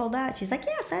a thing called that? She's like,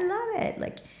 yes, I love it.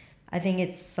 Like, I think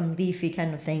it's some leafy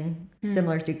kind of thing,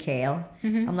 similar to kale.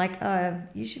 I'm like,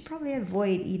 you should probably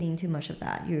avoid eating too much of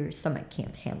that. Your stomach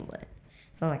can't handle it.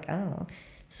 So I'm like, I don't know.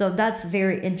 So that's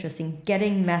very interesting.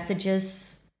 Getting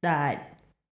messages that,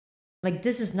 like,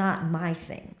 this is not my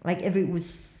thing. Like, if it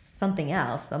was something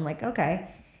else, I'm like,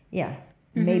 okay, yeah,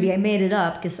 maybe I made it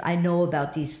up because I know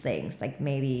about these things. Like,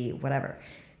 maybe whatever.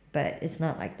 But it's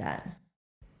not like that.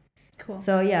 Cool.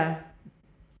 So, yeah.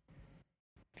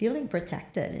 Feeling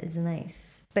protected is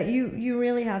nice. But you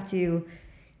really have to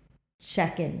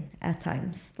check in at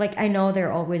times. Like, I know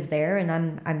they're always there, and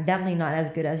I'm definitely not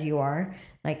as good as you are,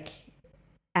 like,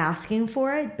 asking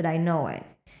for it, but I know it.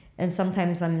 And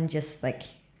sometimes I'm just like,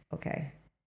 okay,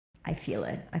 I feel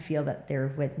it. I feel that they're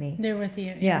with me. They're with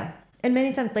you. Yeah. And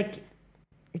many times, like,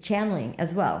 channeling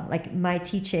as well. Like, my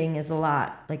teaching is a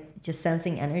lot, like, just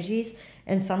sensing energies.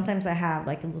 And sometimes I have,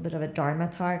 like, a little bit of a Dharma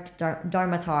talk.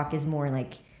 Dharma talk is more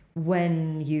like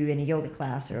when you in a yoga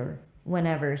class or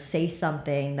whenever say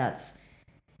something that's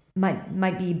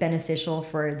might be beneficial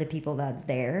for the people that's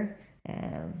there.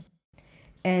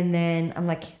 And then I'm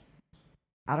like,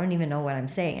 I don't even know what I'm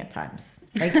saying at times.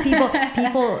 Like, people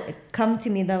come to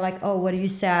me, they're like, oh, what you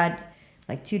said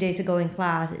like 2 days ago in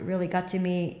class, it really got to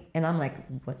me. And I'm like,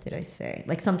 what did I say?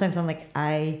 Like, sometimes I'm like,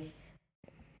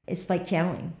 it's like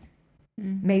channeling.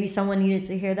 Maybe someone needed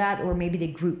to hear that, or maybe the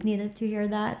group needed to hear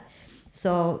that.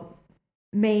 So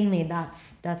mainly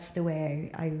that's the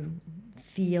way I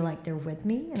feel like they're with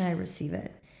me and I receive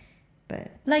it. But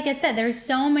like I said, there's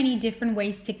so many different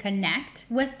ways to connect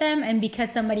with them, and because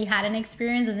somebody had an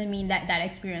experience doesn't mean that that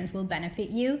experience will benefit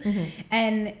you.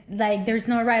 And like, there's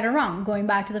no right or wrong. Going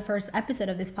back to the first episode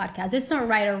of this podcast, there's no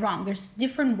right or wrong. There's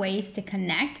different ways to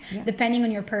connect, depending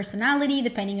on your personality,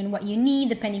 depending on what you need,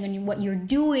 depending on what you're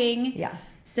doing. yeah.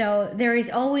 So there is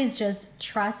always just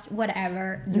trust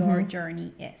whatever your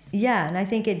journey is. Yeah, and I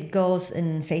think it goes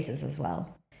in phases as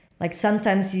well. Like,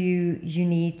 sometimes you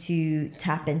need to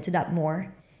tap into that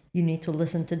more. You need to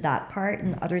listen to that part.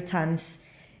 And other times,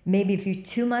 maybe if you're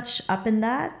too much up in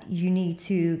that, you need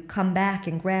to come back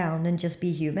and ground and just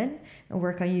be human and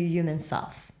work on your human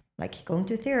self. Like going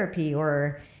to therapy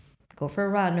or go for a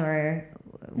run or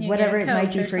whatever it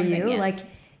might be for you. Yes. Like,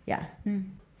 yeah.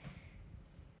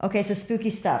 Okay, so spooky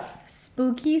stuff.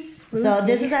 Spooky. So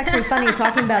this is actually funny,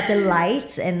 talking about the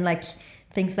lights and like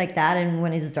things like that and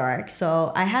when it's dark.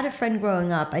 So I had a friend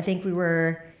growing up. I think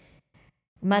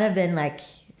might have been like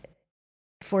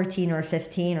 14 or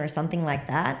 15 or something like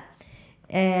that.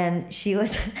 And she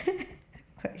was,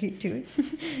 what are you doing?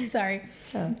 Sorry.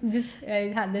 Oh. Just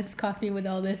I had this coffee with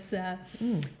all this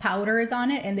powders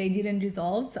on it and they didn't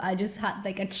dissolve. So I just had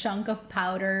like a chunk of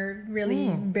powder, really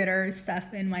bitter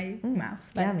stuff in my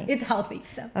mouth. But Yummy. it's healthy.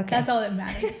 So Okay. that's all that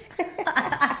matters.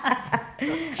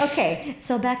 Okay,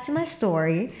 so back to my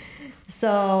story.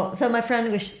 So my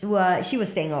friend she was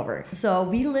staying over. So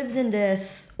we lived in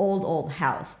this old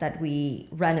house that we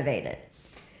renovated.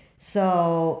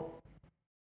 So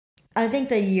I think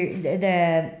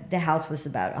the house was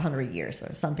about 100 years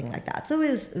or something like that. So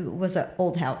it was an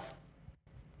old house.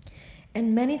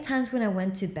 And many times when I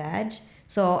went to bed,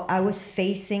 so I was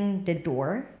facing the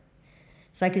door,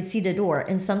 so I could see the door,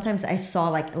 and sometimes I saw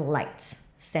like lights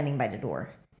standing by the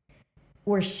door.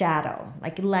 Or shadow,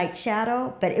 like light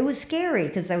shadow, but it was scary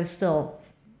because I was still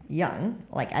young.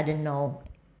 Like I didn't know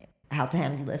how to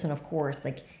handle this, and of course,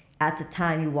 like at the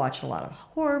time, you watch a lot of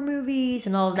horror movies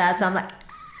and all of that. So I'm like,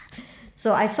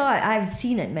 so I saw it. I've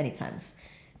seen it many times,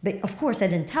 but of course, I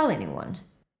didn't tell anyone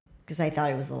because I thought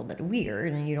it was a little bit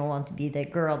weird, and you don't want to be the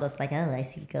girl that's like, oh, I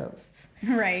see ghosts.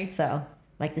 Right. So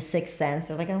like the Sixth Sense,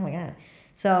 they're like, oh my god.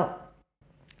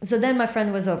 So then my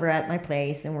friend was over at my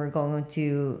place and we're going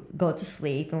to go to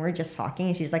sleep and we're just talking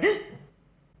and she's like,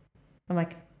 I'm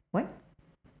like, what?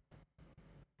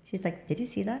 She's like, did you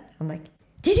see that? I'm like,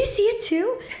 did you see it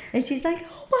too? And she's like,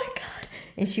 oh my God.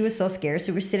 And she was so scared.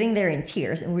 So we're sitting there in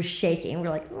tears and we're shaking.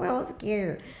 We're like, so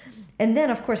scared. And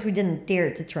then, of course, we didn't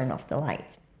dare to turn off the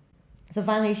light. So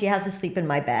finally she has to sleep in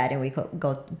my bed and we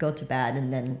go to bed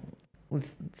and then we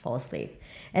fall asleep.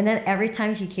 And then every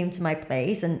time she came to my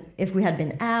place, and if we had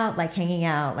been out, like hanging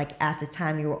out, like at the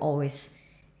time you were always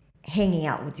hanging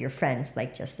out with your friends,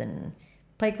 like just in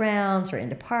playgrounds or in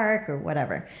the park or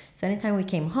whatever. So anytime we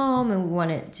came home and we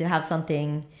wanted to have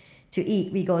something to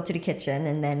eat, we go to the kitchen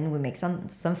and then we make some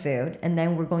food. And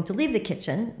then we're going to leave the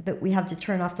kitchen, but we have to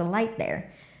turn off the light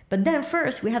there. But then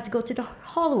first we have to go to the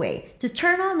hallway to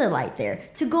turn on the light there,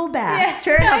 to go back, yes,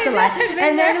 turn off the light,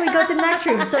 and then we go to the next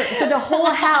room. So the whole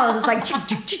house is like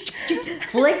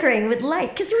flickering with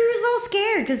light because we were so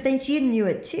scared because then she knew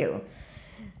it too.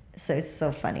 So it's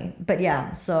so funny. But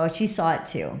yeah, so she saw it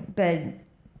too. But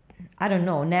I don't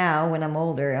know, now when I'm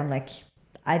older, I'm like,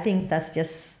 I think that's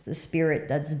just the spirit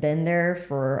that's been there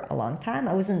for a long time.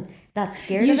 I wasn't that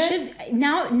scared of it.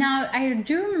 Now I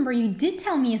do remember you did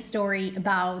tell me a story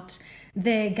about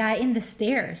the guy in the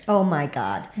stairs. Oh my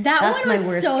God. That's one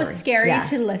was so story. scary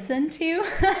to listen to.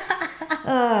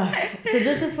 So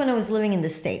this is when I was living in the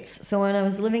States. So when I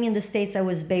was living in the States, I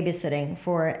was babysitting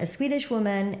for a Swedish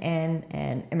woman and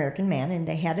an American man, and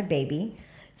they had a baby.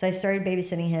 So I started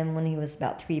babysitting him when he was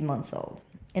about 3 months old.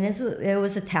 And it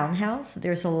was a townhouse.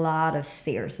 There's a lot of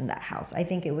stairs in that house. I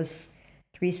think it was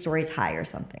 3 stories high or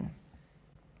something.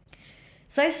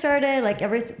 So I started, like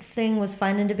everything was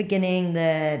fine in the beginning.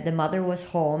 The mother was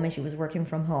home and she was working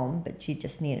from home, but she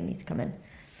just needed me to come in.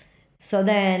 So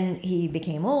then he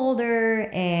became older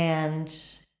and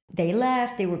they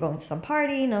left. They were going to some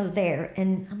party and I was there.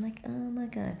 And I'm like, oh my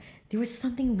God. There was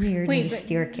something weird in the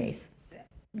staircase.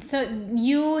 So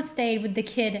you stayed with the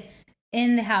kid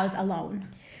in the house alone?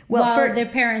 While their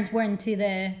parents went to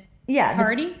the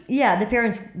party? The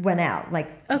parents went out.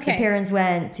 Like the parents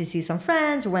went to see some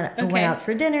friends or went out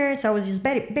for dinner. So I was just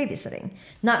babysitting.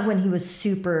 Not when he was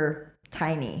super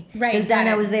tiny. Right. Because then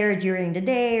I was there during the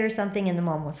day or something and the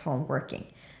mom was home working.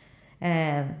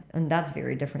 And that's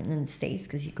very different in the States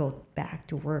because you go back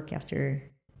to work after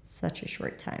such a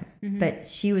short time. Mm-hmm. But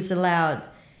she was allowed.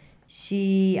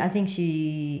 I think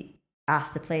she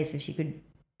asked the place if she could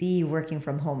be working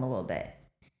from home a little bit.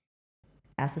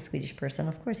 As a Swedish person,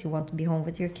 of course, you want to be home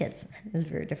with your kids. It's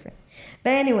very different.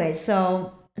 But anyway,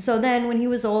 so then when he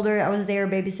was older, I was there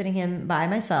babysitting him by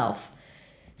myself.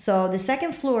 So the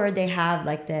second floor, they have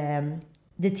like the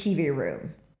TV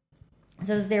room.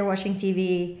 So I was there watching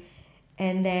TV,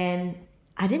 and then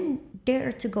I didn't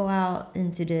dare to go out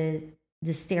into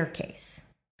the staircase.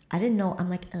 I didn't know.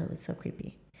 I'm like, oh, it's so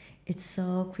creepy. It's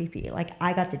so creepy. Like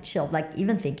I got the chill. Like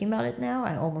even thinking about it now,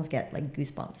 I almost get like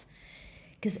goosebumps.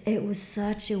 Because it was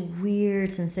such a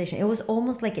weird sensation. It was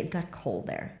almost like it got cold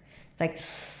there. It's like,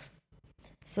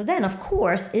 so then of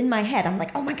course in my head, I'm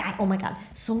like, oh my God.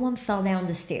 Someone fell down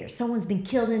the stairs. Someone's been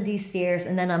killed in these stairs.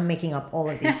 And then I'm making up all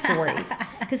of these stories.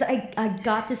 Because I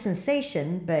got the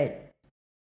sensation, but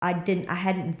I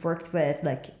hadn't worked with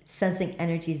like sensing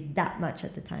energies that much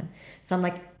at the time. So I'm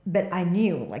like, but I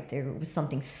knew like there was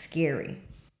something scary.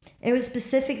 It was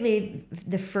specifically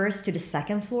the first to the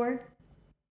second floor.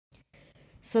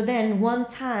 So then one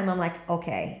time I'm like,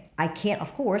 okay, I can't,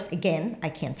 of course, again, I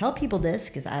can't tell people this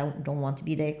because I don't want to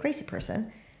be the crazy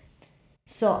person.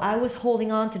 So I was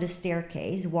holding on to the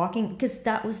staircase, walking, because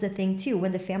that was the thing too.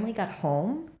 When the family got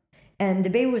home, and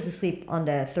the baby was asleep on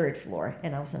the 3rd floor,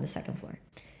 and I was on the 2nd floor.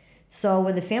 So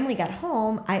when the family got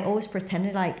home, I always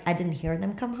pretended like I didn't hear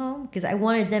them come home because I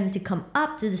wanted them to come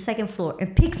up to the 2nd floor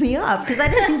and pick me up because I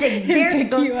didn't dare to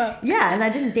go. You up. Yeah, and I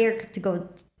didn't dare to go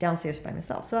downstairs by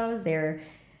myself. So I was there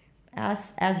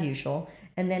as usual.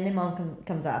 And then the mom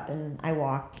comes up and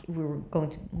we were going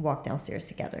to walk downstairs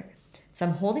together. So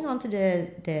I'm holding on to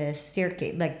the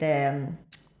staircase, like the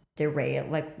rail,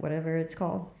 like whatever it's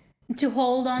called. To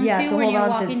hold on Yeah, to to when hold you're on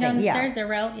to walking the down thing, the yeah. stairs, the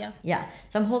rail, yeah. Yeah.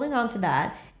 So I'm holding on to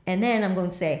that. And then I'm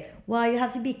going to say, well, you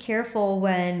have to be careful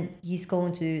when he's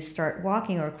going to start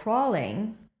walking or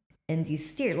crawling in these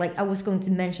stairs. Like I was going to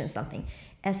mention something.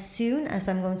 As soon as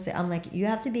I'm going to say, I'm like, you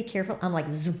have to be careful. I'm like,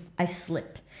 zoom, I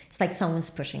slip. It's like someone's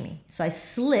pushing me. So I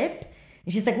slip.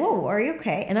 And she's like, whoa, are you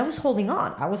okay? And I was holding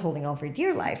on. I was holding on for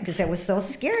dear life because I was so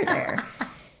scared there.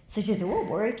 So she said, whoa,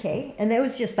 we're okay. And it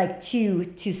was just like two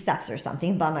steps or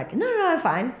something. But I'm like, no, I'm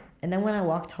fine. And then when I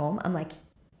walked home, I'm like,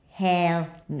 hell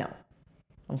no.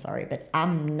 I'm sorry, but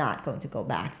I'm not going to go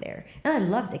back there. And I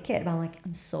love the kid, but I'm like,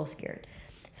 I'm so scared.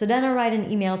 So then I write an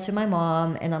email to my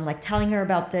mom and I'm like telling her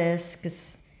about this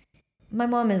because my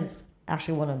mom is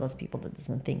actually one of those people that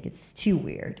doesn't think it's too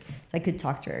weird. So I could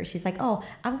talk to her. She's like, oh,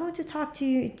 I'm going to talk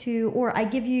to or I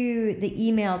give you the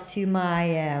email to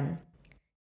my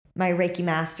my Reiki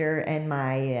master and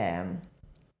my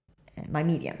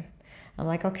medium. I'm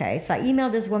like, okay. So I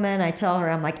emailed this woman. I tell her,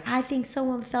 I'm like, I think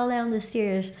someone fell down the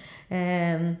stairs.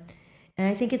 And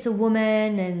I think it's a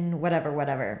woman and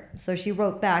whatever. So she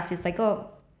wrote back. She's like, oh,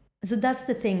 so that's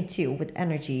the thing too with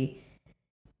energy.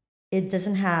 It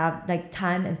doesn't have, like,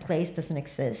 time and place doesn't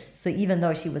exist. So even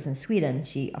though she was in Sweden,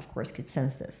 she, of course, could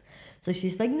sense this. So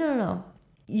she's like, no.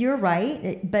 You're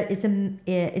right. But it's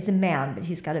a man, but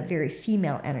he's got a very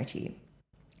female energy.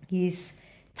 He's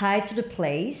tied to the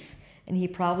place. And he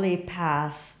probably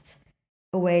passed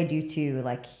away due to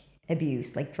like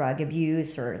abuse, like drug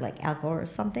abuse or like alcohol or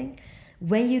something.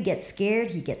 When you get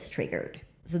scared, he gets triggered.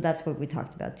 So that's what we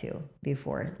talked about too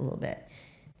before a little bit.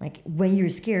 Like when you're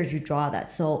scared, you draw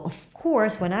that. So of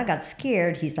course, when I got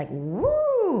scared, he's like,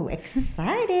 woo,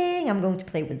 exciting. I'm going to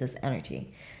play with this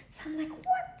energy. So I'm like,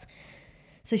 what?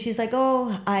 So she's like,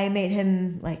 oh, I made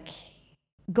him like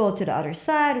go to the other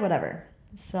side, whatever.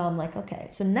 So I'm like, okay.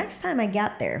 So next time I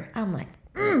got there, I'm like,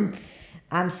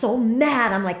 I'm so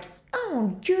mad. I'm like,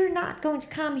 oh, you're not going to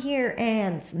come here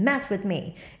and mess with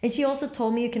me. And she also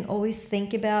told me you can always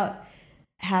think about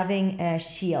having a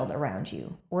shield around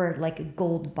you or like a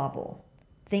gold bubble.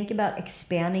 Think about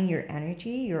expanding your energy,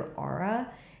 your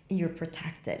aura, and you're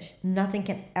protected. Nothing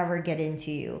can ever get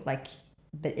into you. Like,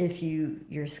 but if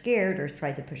you're scared or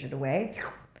try to push it away,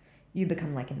 you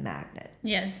become like a magnet.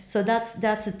 Yes. So that's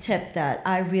a tip that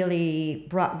I really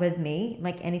brought with me.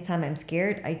 Like anytime I'm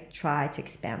scared, I try to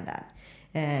expand that.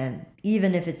 And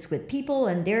even if it's with people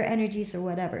and their energies or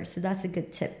whatever. So that's a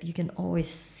good tip. You can always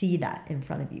see that in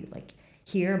front of you, like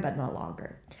here, but no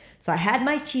longer. So I had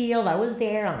my shield. I was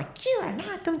there. I'm like, you are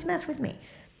not going to mess with me.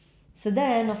 So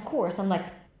then, of course, I'm like,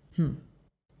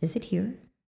 is it here?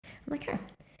 I'm like, huh.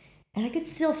 And I could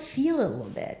still feel it a little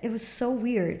bit. It was so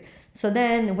weird. So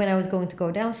then when I was going to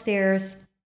go downstairs,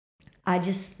 I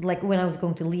just, like when I was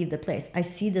going to leave the place, I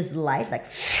see this light like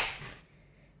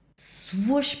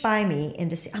swoosh by me in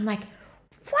the, I'm like,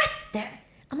 what the?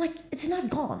 I'm like, it's not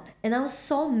gone. And I was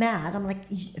so mad. I'm like,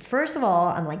 first of all,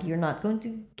 I'm like, you're not going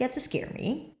to get to scare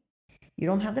me. You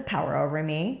don't have the power over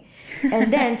me.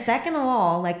 And then second of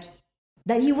all, like,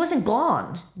 that he wasn't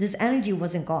gone. This energy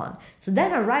wasn't gone. So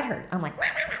then I write her. I'm like,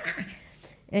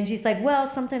 and she's like, well,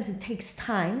 sometimes it takes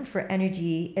time for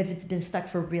energy. If it's been stuck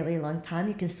for a really long time,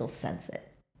 you can still sense it.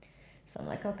 So I'm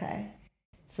like, okay.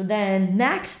 So then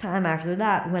next time after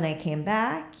that, when I came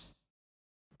back,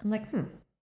 I'm like,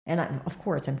 And of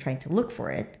course, I'm trying to look for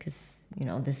it because,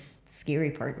 this scary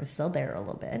part was still there a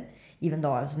little bit, even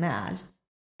though I was mad.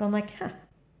 But I'm like,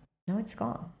 no, it's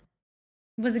gone.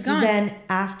 Was it gone? So then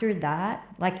after that,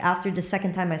 like after the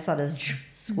second time I saw this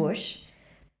swoosh,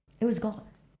 it was gone.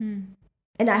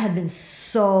 And I had been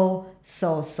so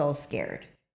scared.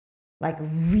 Like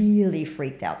really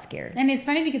freaked out scared. And it's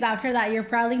funny because after that, you're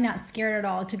probably not scared at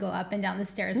all to go up and down the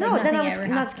stairs. No, like then I was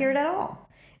not scared at all.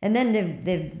 And then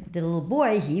the little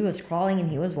boy, he was crawling and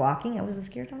he was walking. I wasn't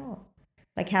scared at all.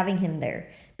 Like having him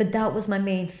there. But that was my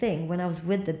main thing. When I was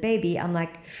with the baby, I'm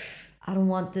like, I don't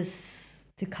want this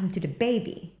to come to the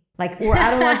baby. Like, or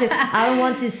I don't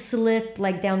want to slip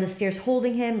like down the stairs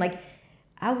holding him. Like,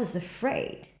 I was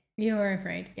afraid. You were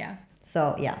afraid, yeah.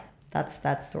 So yeah, that's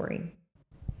that story.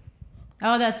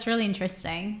 Oh, that's really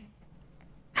interesting.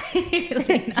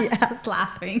 Lena's just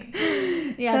laughing.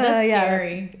 Yeah, that's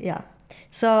scary. Yeah.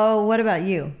 So what about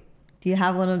you? Do you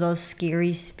have one of those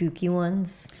scary, spooky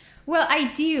ones? Well,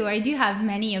 I do. I do have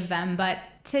many of them, but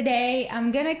today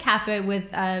I'm going to cap it with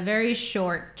a very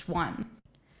short one.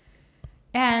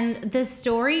 And the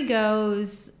story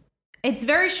goes, it's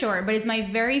very short, but it's my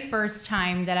very first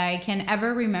time that I can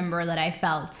ever remember that I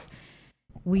felt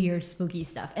weird, spooky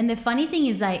stuff. And the funny thing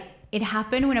is, like, it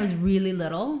happened when I was really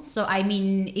little. So, I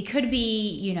mean, it could be,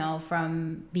 you know,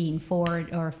 from being 4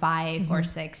 or 5 or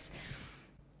 6.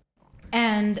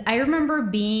 And I remember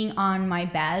being on my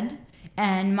bed,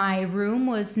 and my room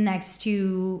was next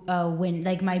to a window.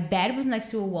 Like, my bed was next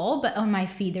to a wall, but on my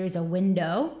feet there's a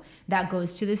window that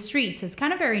goes to the street. So it's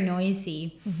kind of very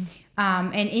noisy.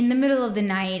 And in the middle of the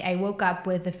night, I woke up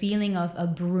with the feeling of a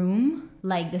broom,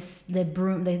 like the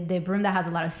broom that has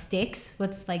a lot of sticks.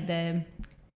 What the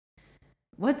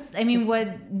ones like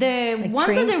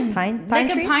are the pine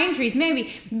like trees? A pine trees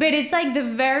maybe, but it's like the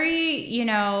very,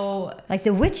 like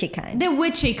the witchy kind. The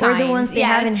witchy kind. Or the ones they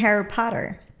have in yes. Harry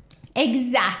Potter.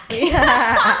 Exactly.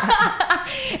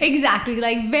 Exactly.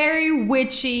 Like very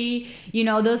witchy,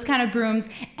 those kind of brooms.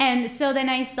 And so then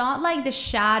I saw like the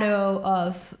shadow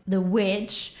of the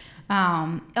witch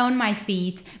on my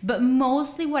feet, but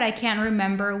mostly what I can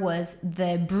remember was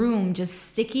the broom just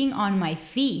sticking on my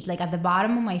feet, like at the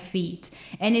bottom of my feet.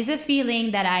 And it's a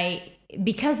feeling that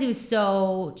because it was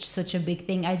such a big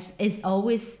thing, it's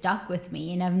always stuck with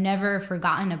me, and I've never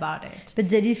forgotten about it. But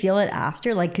did you feel it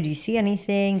after? Like, could you see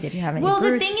anything? Did you have any Well, the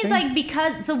bruises? thing is,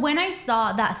 like, so when I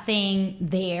saw that thing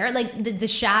there, like the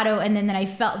shadow, and then I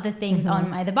felt the things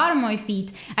on the bottom of my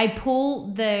feet, I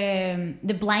pulled the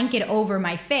blanket over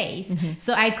my face,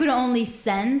 so I could only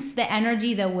sense the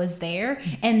energy that was there,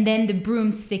 and then the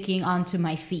broom sticking onto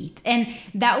my feet, and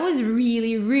that was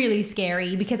really, really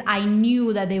scary because I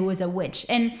knew that there was a witch.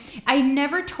 And I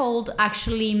never told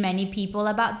actually many people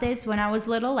about this when I was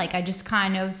little. Like, I just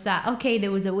kind of said, okay,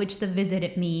 there was a witch that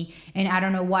visited me, and I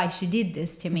don't know why she did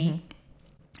this to me.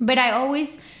 But I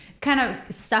always kind of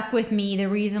stuck with me the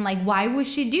reason, like, why would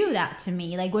she do that to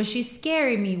me? Like, was she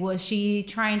scaring me? Was she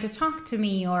trying to talk to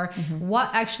me? Or what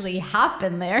actually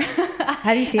happened there?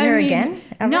 Have you seen her again?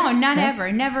 Ever? No, not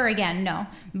ever. Never again, no.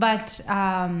 But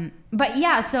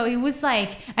yeah, so it was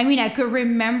like, I could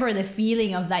remember the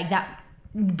feeling of like that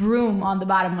broom on the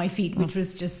bottom of my feet, which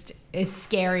was just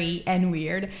scary and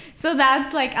weird. So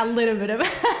that's like a little bit of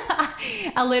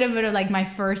like my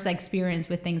first experience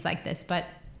with things like this. But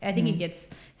I think it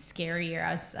gets scarier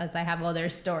as I have other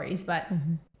stories. But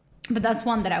that's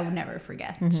one that I would never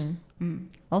forget.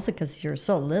 Also because you're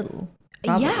so little.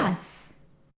 Probably.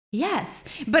 Yes.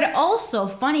 But also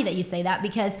funny that you say that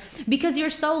because you're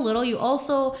so little, you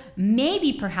also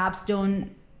maybe perhaps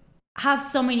don't have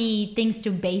so many things to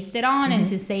base it on and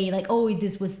to say like, oh,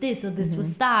 this was this or this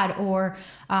was that, or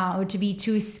to be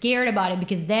too scared about it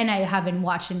because then I haven't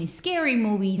watched any scary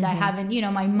movies. I haven't,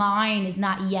 my mind is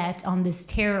not yet on this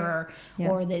terror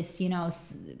or this,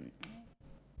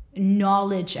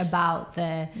 knowledge about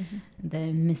the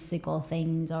mystical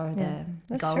things or the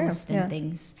ghosts and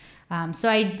things. So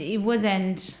I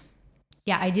didn't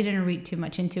read too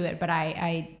much into it, but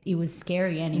it was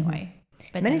scary anyway.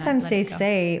 But many times they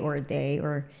say,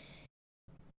 or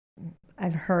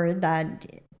I've heard that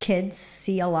kids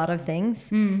see a lot of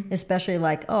things, especially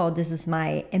like, oh, this is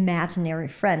my imaginary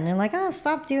friend. And they're like, oh,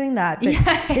 stop doing that.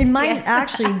 But it might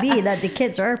actually be that the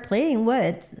kids are playing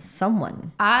with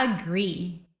someone. I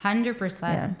agree.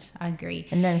 100%. I agree.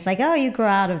 And then it's like, oh, you grow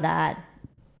out of that.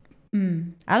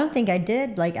 I don't think I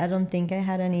did. Like, I don't think I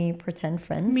had any pretend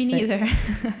friends. Me neither.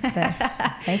 But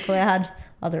thankfully, I had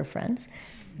other friends.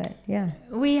 But yeah.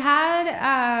 We had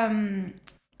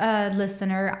a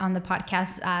listener on the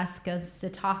podcast ask us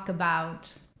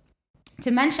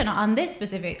to mention on this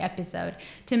specific episode,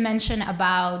 to mention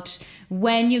about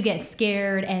when you get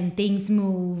scared and things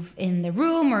move in the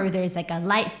room, or there's like a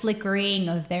light flickering,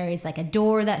 or if there is like a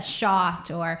door that's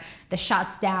shut or the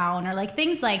shuts down, or like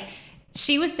things like.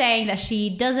 She was saying that she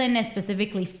doesn't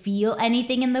specifically feel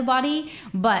anything in the body,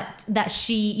 but that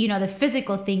she, the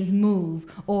physical things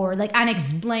move, or like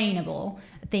unexplainable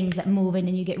things that move, and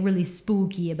then you get really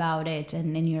spooky about it,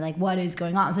 and then you're like, what is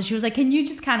going on? So she was like, can you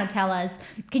kind of tell us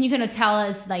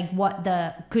like what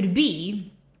the could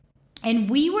be?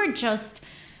 And Lena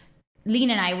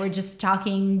and I were just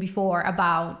talking before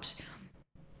about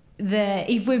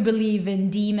if we believe in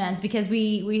demons, because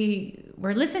we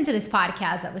or listened to this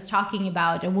podcast that was talking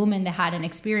about a woman that had an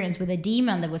experience with a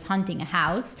demon that was hunting a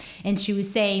house, and she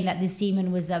was saying that this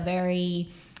demon was a very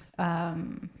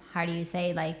how do you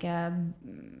say, like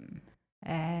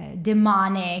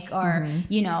demonic, or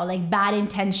you know, like bad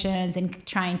intentions, and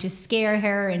trying to scare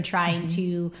her and trying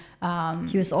to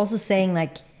She was also saying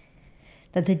like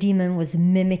that the demon was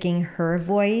mimicking her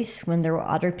voice when there were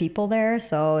other people there.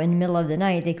 So in the middle of the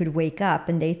night, they could wake up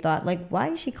and they thought like,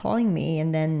 why is she calling me?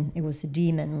 And then it was a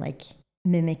demon like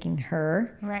mimicking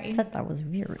her. Right. I thought that was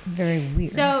weird, very weird.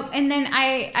 So, and then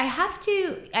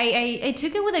I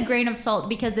took it with a grain of salt,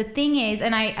 because the thing is,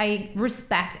 and I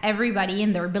respect everybody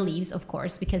in their beliefs, of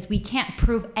course, because we can't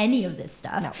prove any of this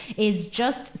stuff. No. It's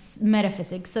just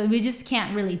metaphysics. So we just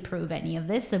can't really prove any of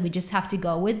this. So we just have to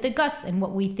go with the guts and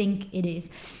what we think it is.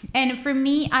 And for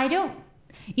me, I don't,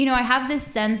 you know, I have this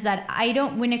sense that I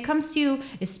don't, when it comes to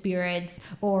spirits,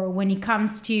 or when it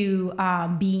comes to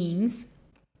beings,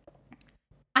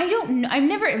 I don't know. I've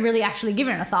never really actually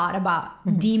given a thought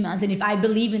about demons and if I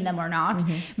believe in them or not.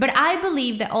 But I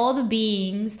believe that all the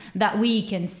beings that we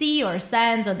can see or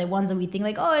sense, or the ones that we think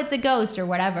like, oh, it's a ghost or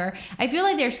whatever, I feel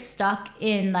like they're stuck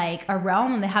in like a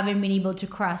realm and they haven't been able to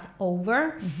cross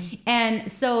over.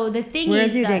 And so the thing Where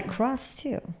is, do they cross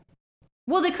to?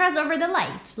 Well, they cross over the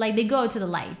light. Like they go to the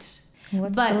light.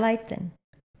 What's the light then?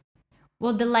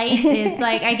 Well, the light is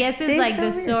like, I guess it's like so the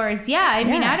weird. source. Yeah, I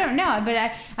mean, Yeah. I don't know.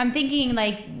 But I'm thinking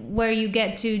like where you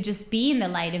get to just be in the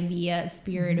light and be a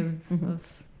spirit of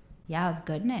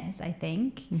goodness, I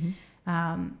think.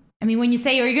 I mean, when you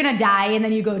say you're going to die and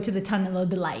then you go to the tunnel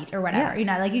of the light or whatever, Yeah. you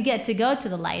know, like you get to go to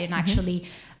the light and actually,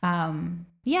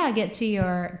 get to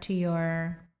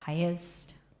your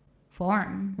highest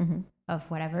form of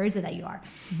whatever is it that you are.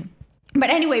 But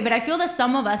anyway, but I feel that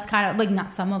some of us kind of, like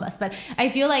not some of us, but I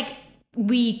feel like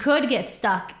we could get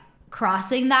stuck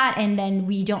crossing that, and then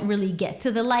we don't really get to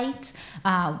the light.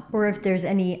 Or if there's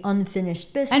any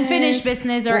unfinished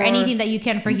business. Or anything that you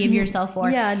can forgive yourself for.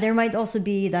 Yeah, there might also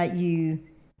be that you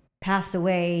passed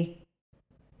away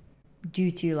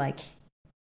due to like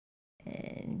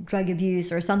drug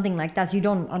abuse or something like that. So you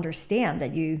don't understand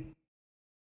that you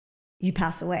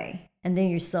passed away, and then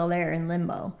you're still there in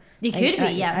limbo. It could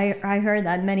be, yes. I heard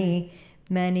that many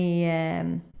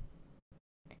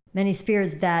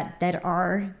spirits that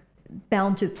are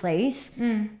bound to a place,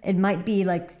 it might be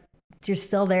like they're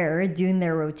still there doing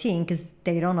their routine because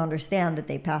they don't understand that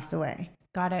they passed away.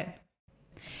 Got it.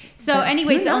 So But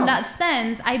anyways, who on that knows?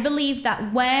 sense, I believe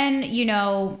that when, you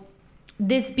know,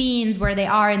 these beings where they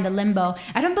are in the limbo,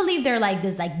 I don't believe they're like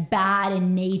this like bad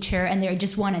in nature and they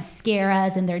just want to scare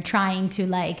us and they're trying to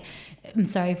like, I'm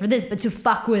sorry for this, but to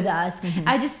fuck with us.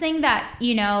 I just think that,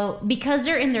 you know, because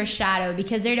they're in their shadow,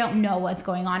 because they don't know what's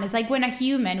going on. It's like when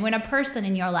a person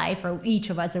in your life, or each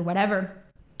of us or whatever,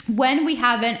 when we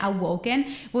haven't awoken,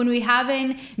 when we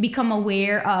haven't become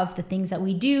aware of the things that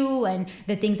we do and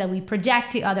the things that we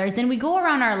project to others, then we go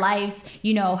around our lives,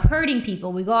 you know, hurting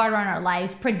people. We go around our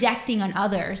lives projecting on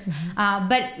others.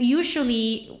 But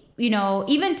usually, you know,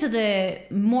 even to the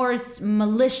more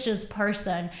malicious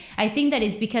person, I think that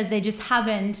is because they just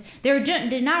haven't, they're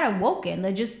not awoken.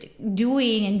 They're just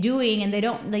doing, and they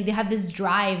don't, like, they have this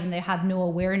drive and they have no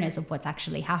awareness of what's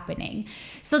actually happening.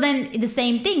 So then the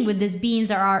same thing with these beings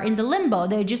that are in the limbo,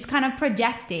 they're just kind of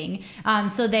projecting.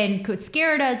 So then could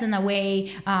scare us in a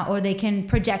way, or they can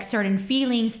project certain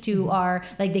feelings to our,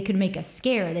 like they could make us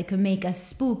scared, they could make us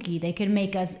spooky, they could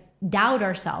make us doubt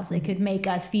ourselves, they could make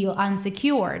us feel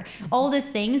unsecured, all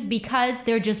these things because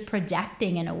they're just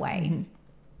projecting in a way,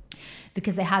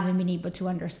 because they haven't been able to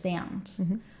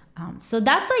understand. So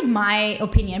that's like my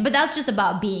opinion, but that's just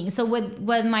about being. So what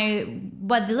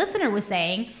the listener was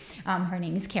saying, her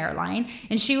name is Caroline,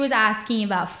 and she was asking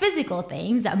about physical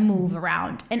things that move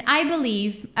around. And I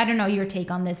believe, I don't know your take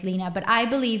on this, Lena, but I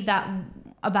believe that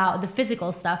about the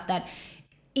physical stuff, that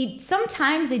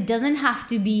sometimes it doesn't have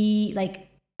to be like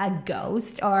a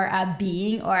ghost or a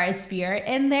being or a spirit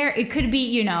in there. It could be,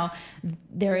 you know,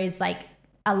 there is like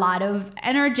a lot of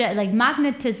energy, like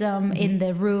magnetism in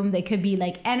the room. There could be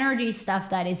like energy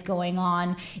stuff that is going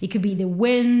on. It could be the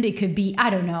wind. It could be, I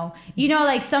don't know, you know,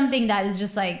 like something that is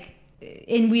just like,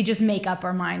 and we just make up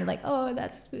our mind like, oh,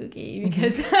 that's spooky,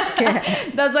 because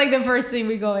that's like the first thing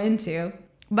we go into.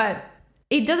 But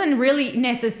it doesn't really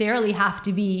necessarily have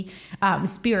to be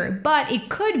spirit, but it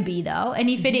could be though. And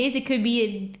if it is, it could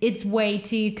be its way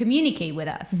to communicate with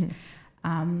us.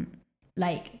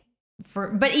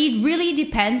 But it really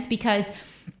depends, because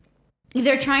if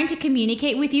they're trying to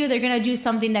communicate with you, they're going to do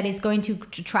something that is going to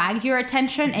attract your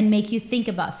attention and make you think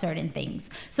about certain things.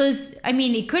 So,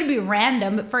 it could be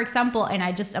random, but for example, and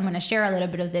I'm going to share a little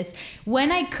bit of this. When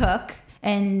I cook,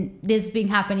 and this has been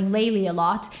happening lately a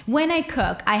lot. When I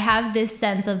cook, I have this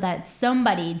sense of that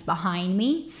somebody is behind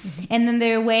me. And then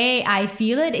the way I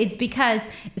feel it, it's because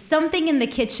something in the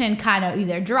kitchen kind of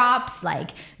either drops,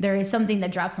 like there is something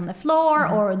that drops on the floor,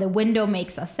 or the window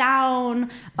makes a sound.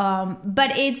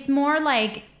 But it's more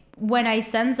like when I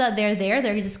sense that they're there,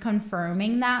 they're just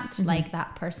confirming that, like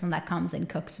that person that comes and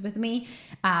cooks with me.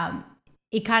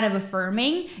 It kind of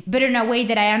affirming, but in a way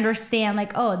that I understand,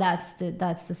 like, oh, that's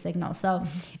the signal. So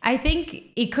I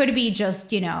think it could be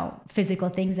just, physical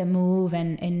things that move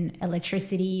and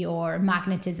electricity or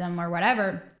magnetism or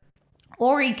whatever.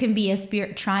 Or it can be a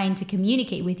spirit trying to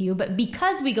communicate with you. But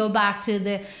because we go back to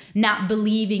the not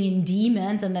believing in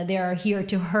demons and that they are here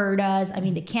to hurt us, I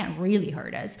mean, they can't really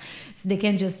hurt us. So they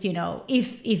can just,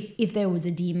 if there was a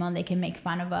demon, they can make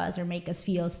fun of us or make us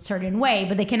feel a certain way,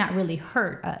 but they cannot really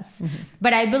hurt us.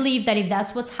 But I believe that if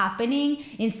that's what's happening,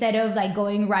 instead of like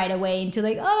going right away into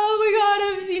like, oh my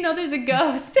God, there's a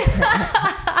ghost,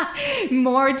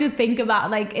 more to think about,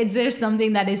 like, is there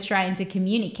something that is trying to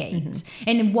communicate?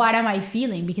 And what am I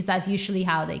feeling? Because that's usually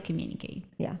how they communicate.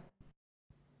 Yeah.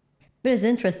 But it's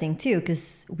interesting too,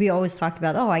 because we always talk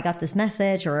about, I got this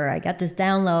message or I got this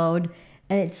download,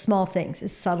 and it's small things,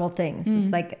 it's subtle things.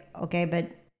 It's like, okay, but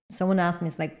someone asked me,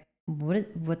 it's like,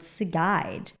 what's the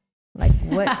guide? Like,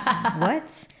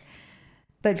 what?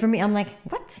 But for me, I'm like,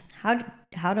 what?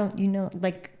 How don't you know?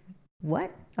 Like,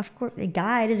 what? Of course, a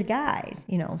guide is a guide,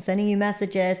 sending you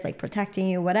messages, like protecting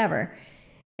you, whatever.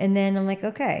 And then I'm like,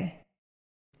 okay,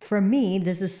 for me,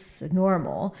 this is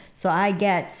normal. So I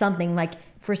get something like,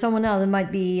 for someone else, it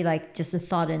might be like just a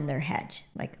thought in their head.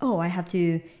 Like, I have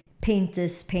to paint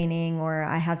this painting, or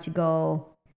I have to go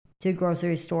to the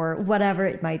grocery store, whatever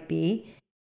it might be.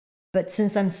 But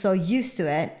since I'm so used to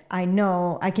it, I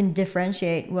know I can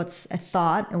differentiate what's a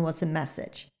thought and what's a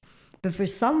message. But for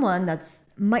someone that's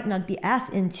might not be as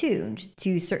in tune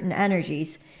to certain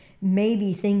energies,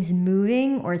 maybe things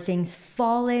moving or things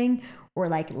falling or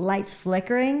like lights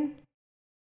flickering,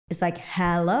 it's like,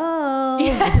 hello,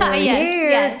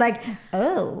 yes. It's like,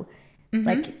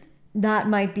 like that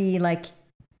might be like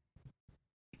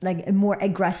a more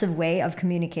aggressive way of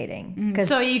communicating.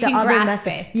 So you can grasp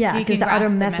it. Yeah, because the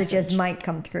other messages might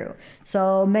come through.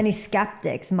 So many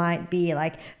skeptics might be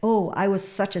like, I was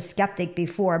such a skeptic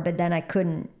before, but then I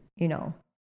couldn't,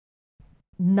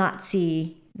 not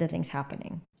see the things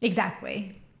happening.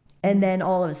 Exactly. And then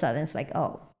all of a sudden it's like,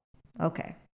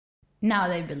 okay. Now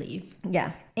they believe.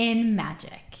 Yeah. In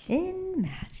magic.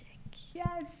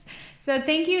 Yes. So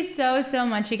thank you so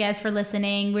much, you guys, for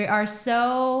listening. We are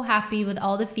so happy with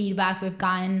all the feedback we've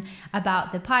gotten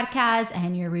about the podcast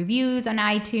and your reviews on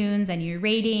iTunes and your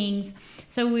ratings.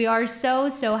 So we are so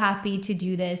happy to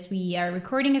do this. We are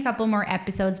recording a couple more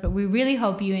episodes, but we really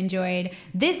hope you enjoyed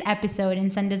this episode,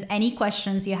 and send us any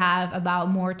questions you have about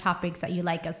more topics that you'd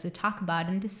like us to talk about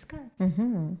and discuss.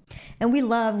 And we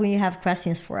love when you have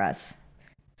questions for us.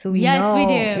 So we we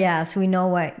do. Yeah, so we know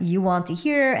what you want to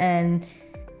hear, and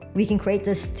we can create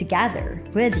this together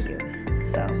with you.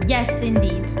 So yes,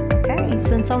 indeed. Okay,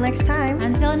 so until next time.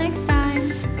 Until next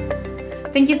time.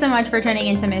 Thank you so much for tuning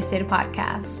into Misted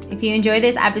Podcast. If you enjoyed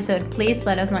this episode, please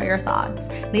let us know your thoughts.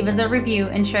 Leave us a review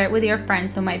and share it with your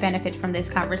friends who might benefit from this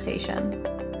conversation.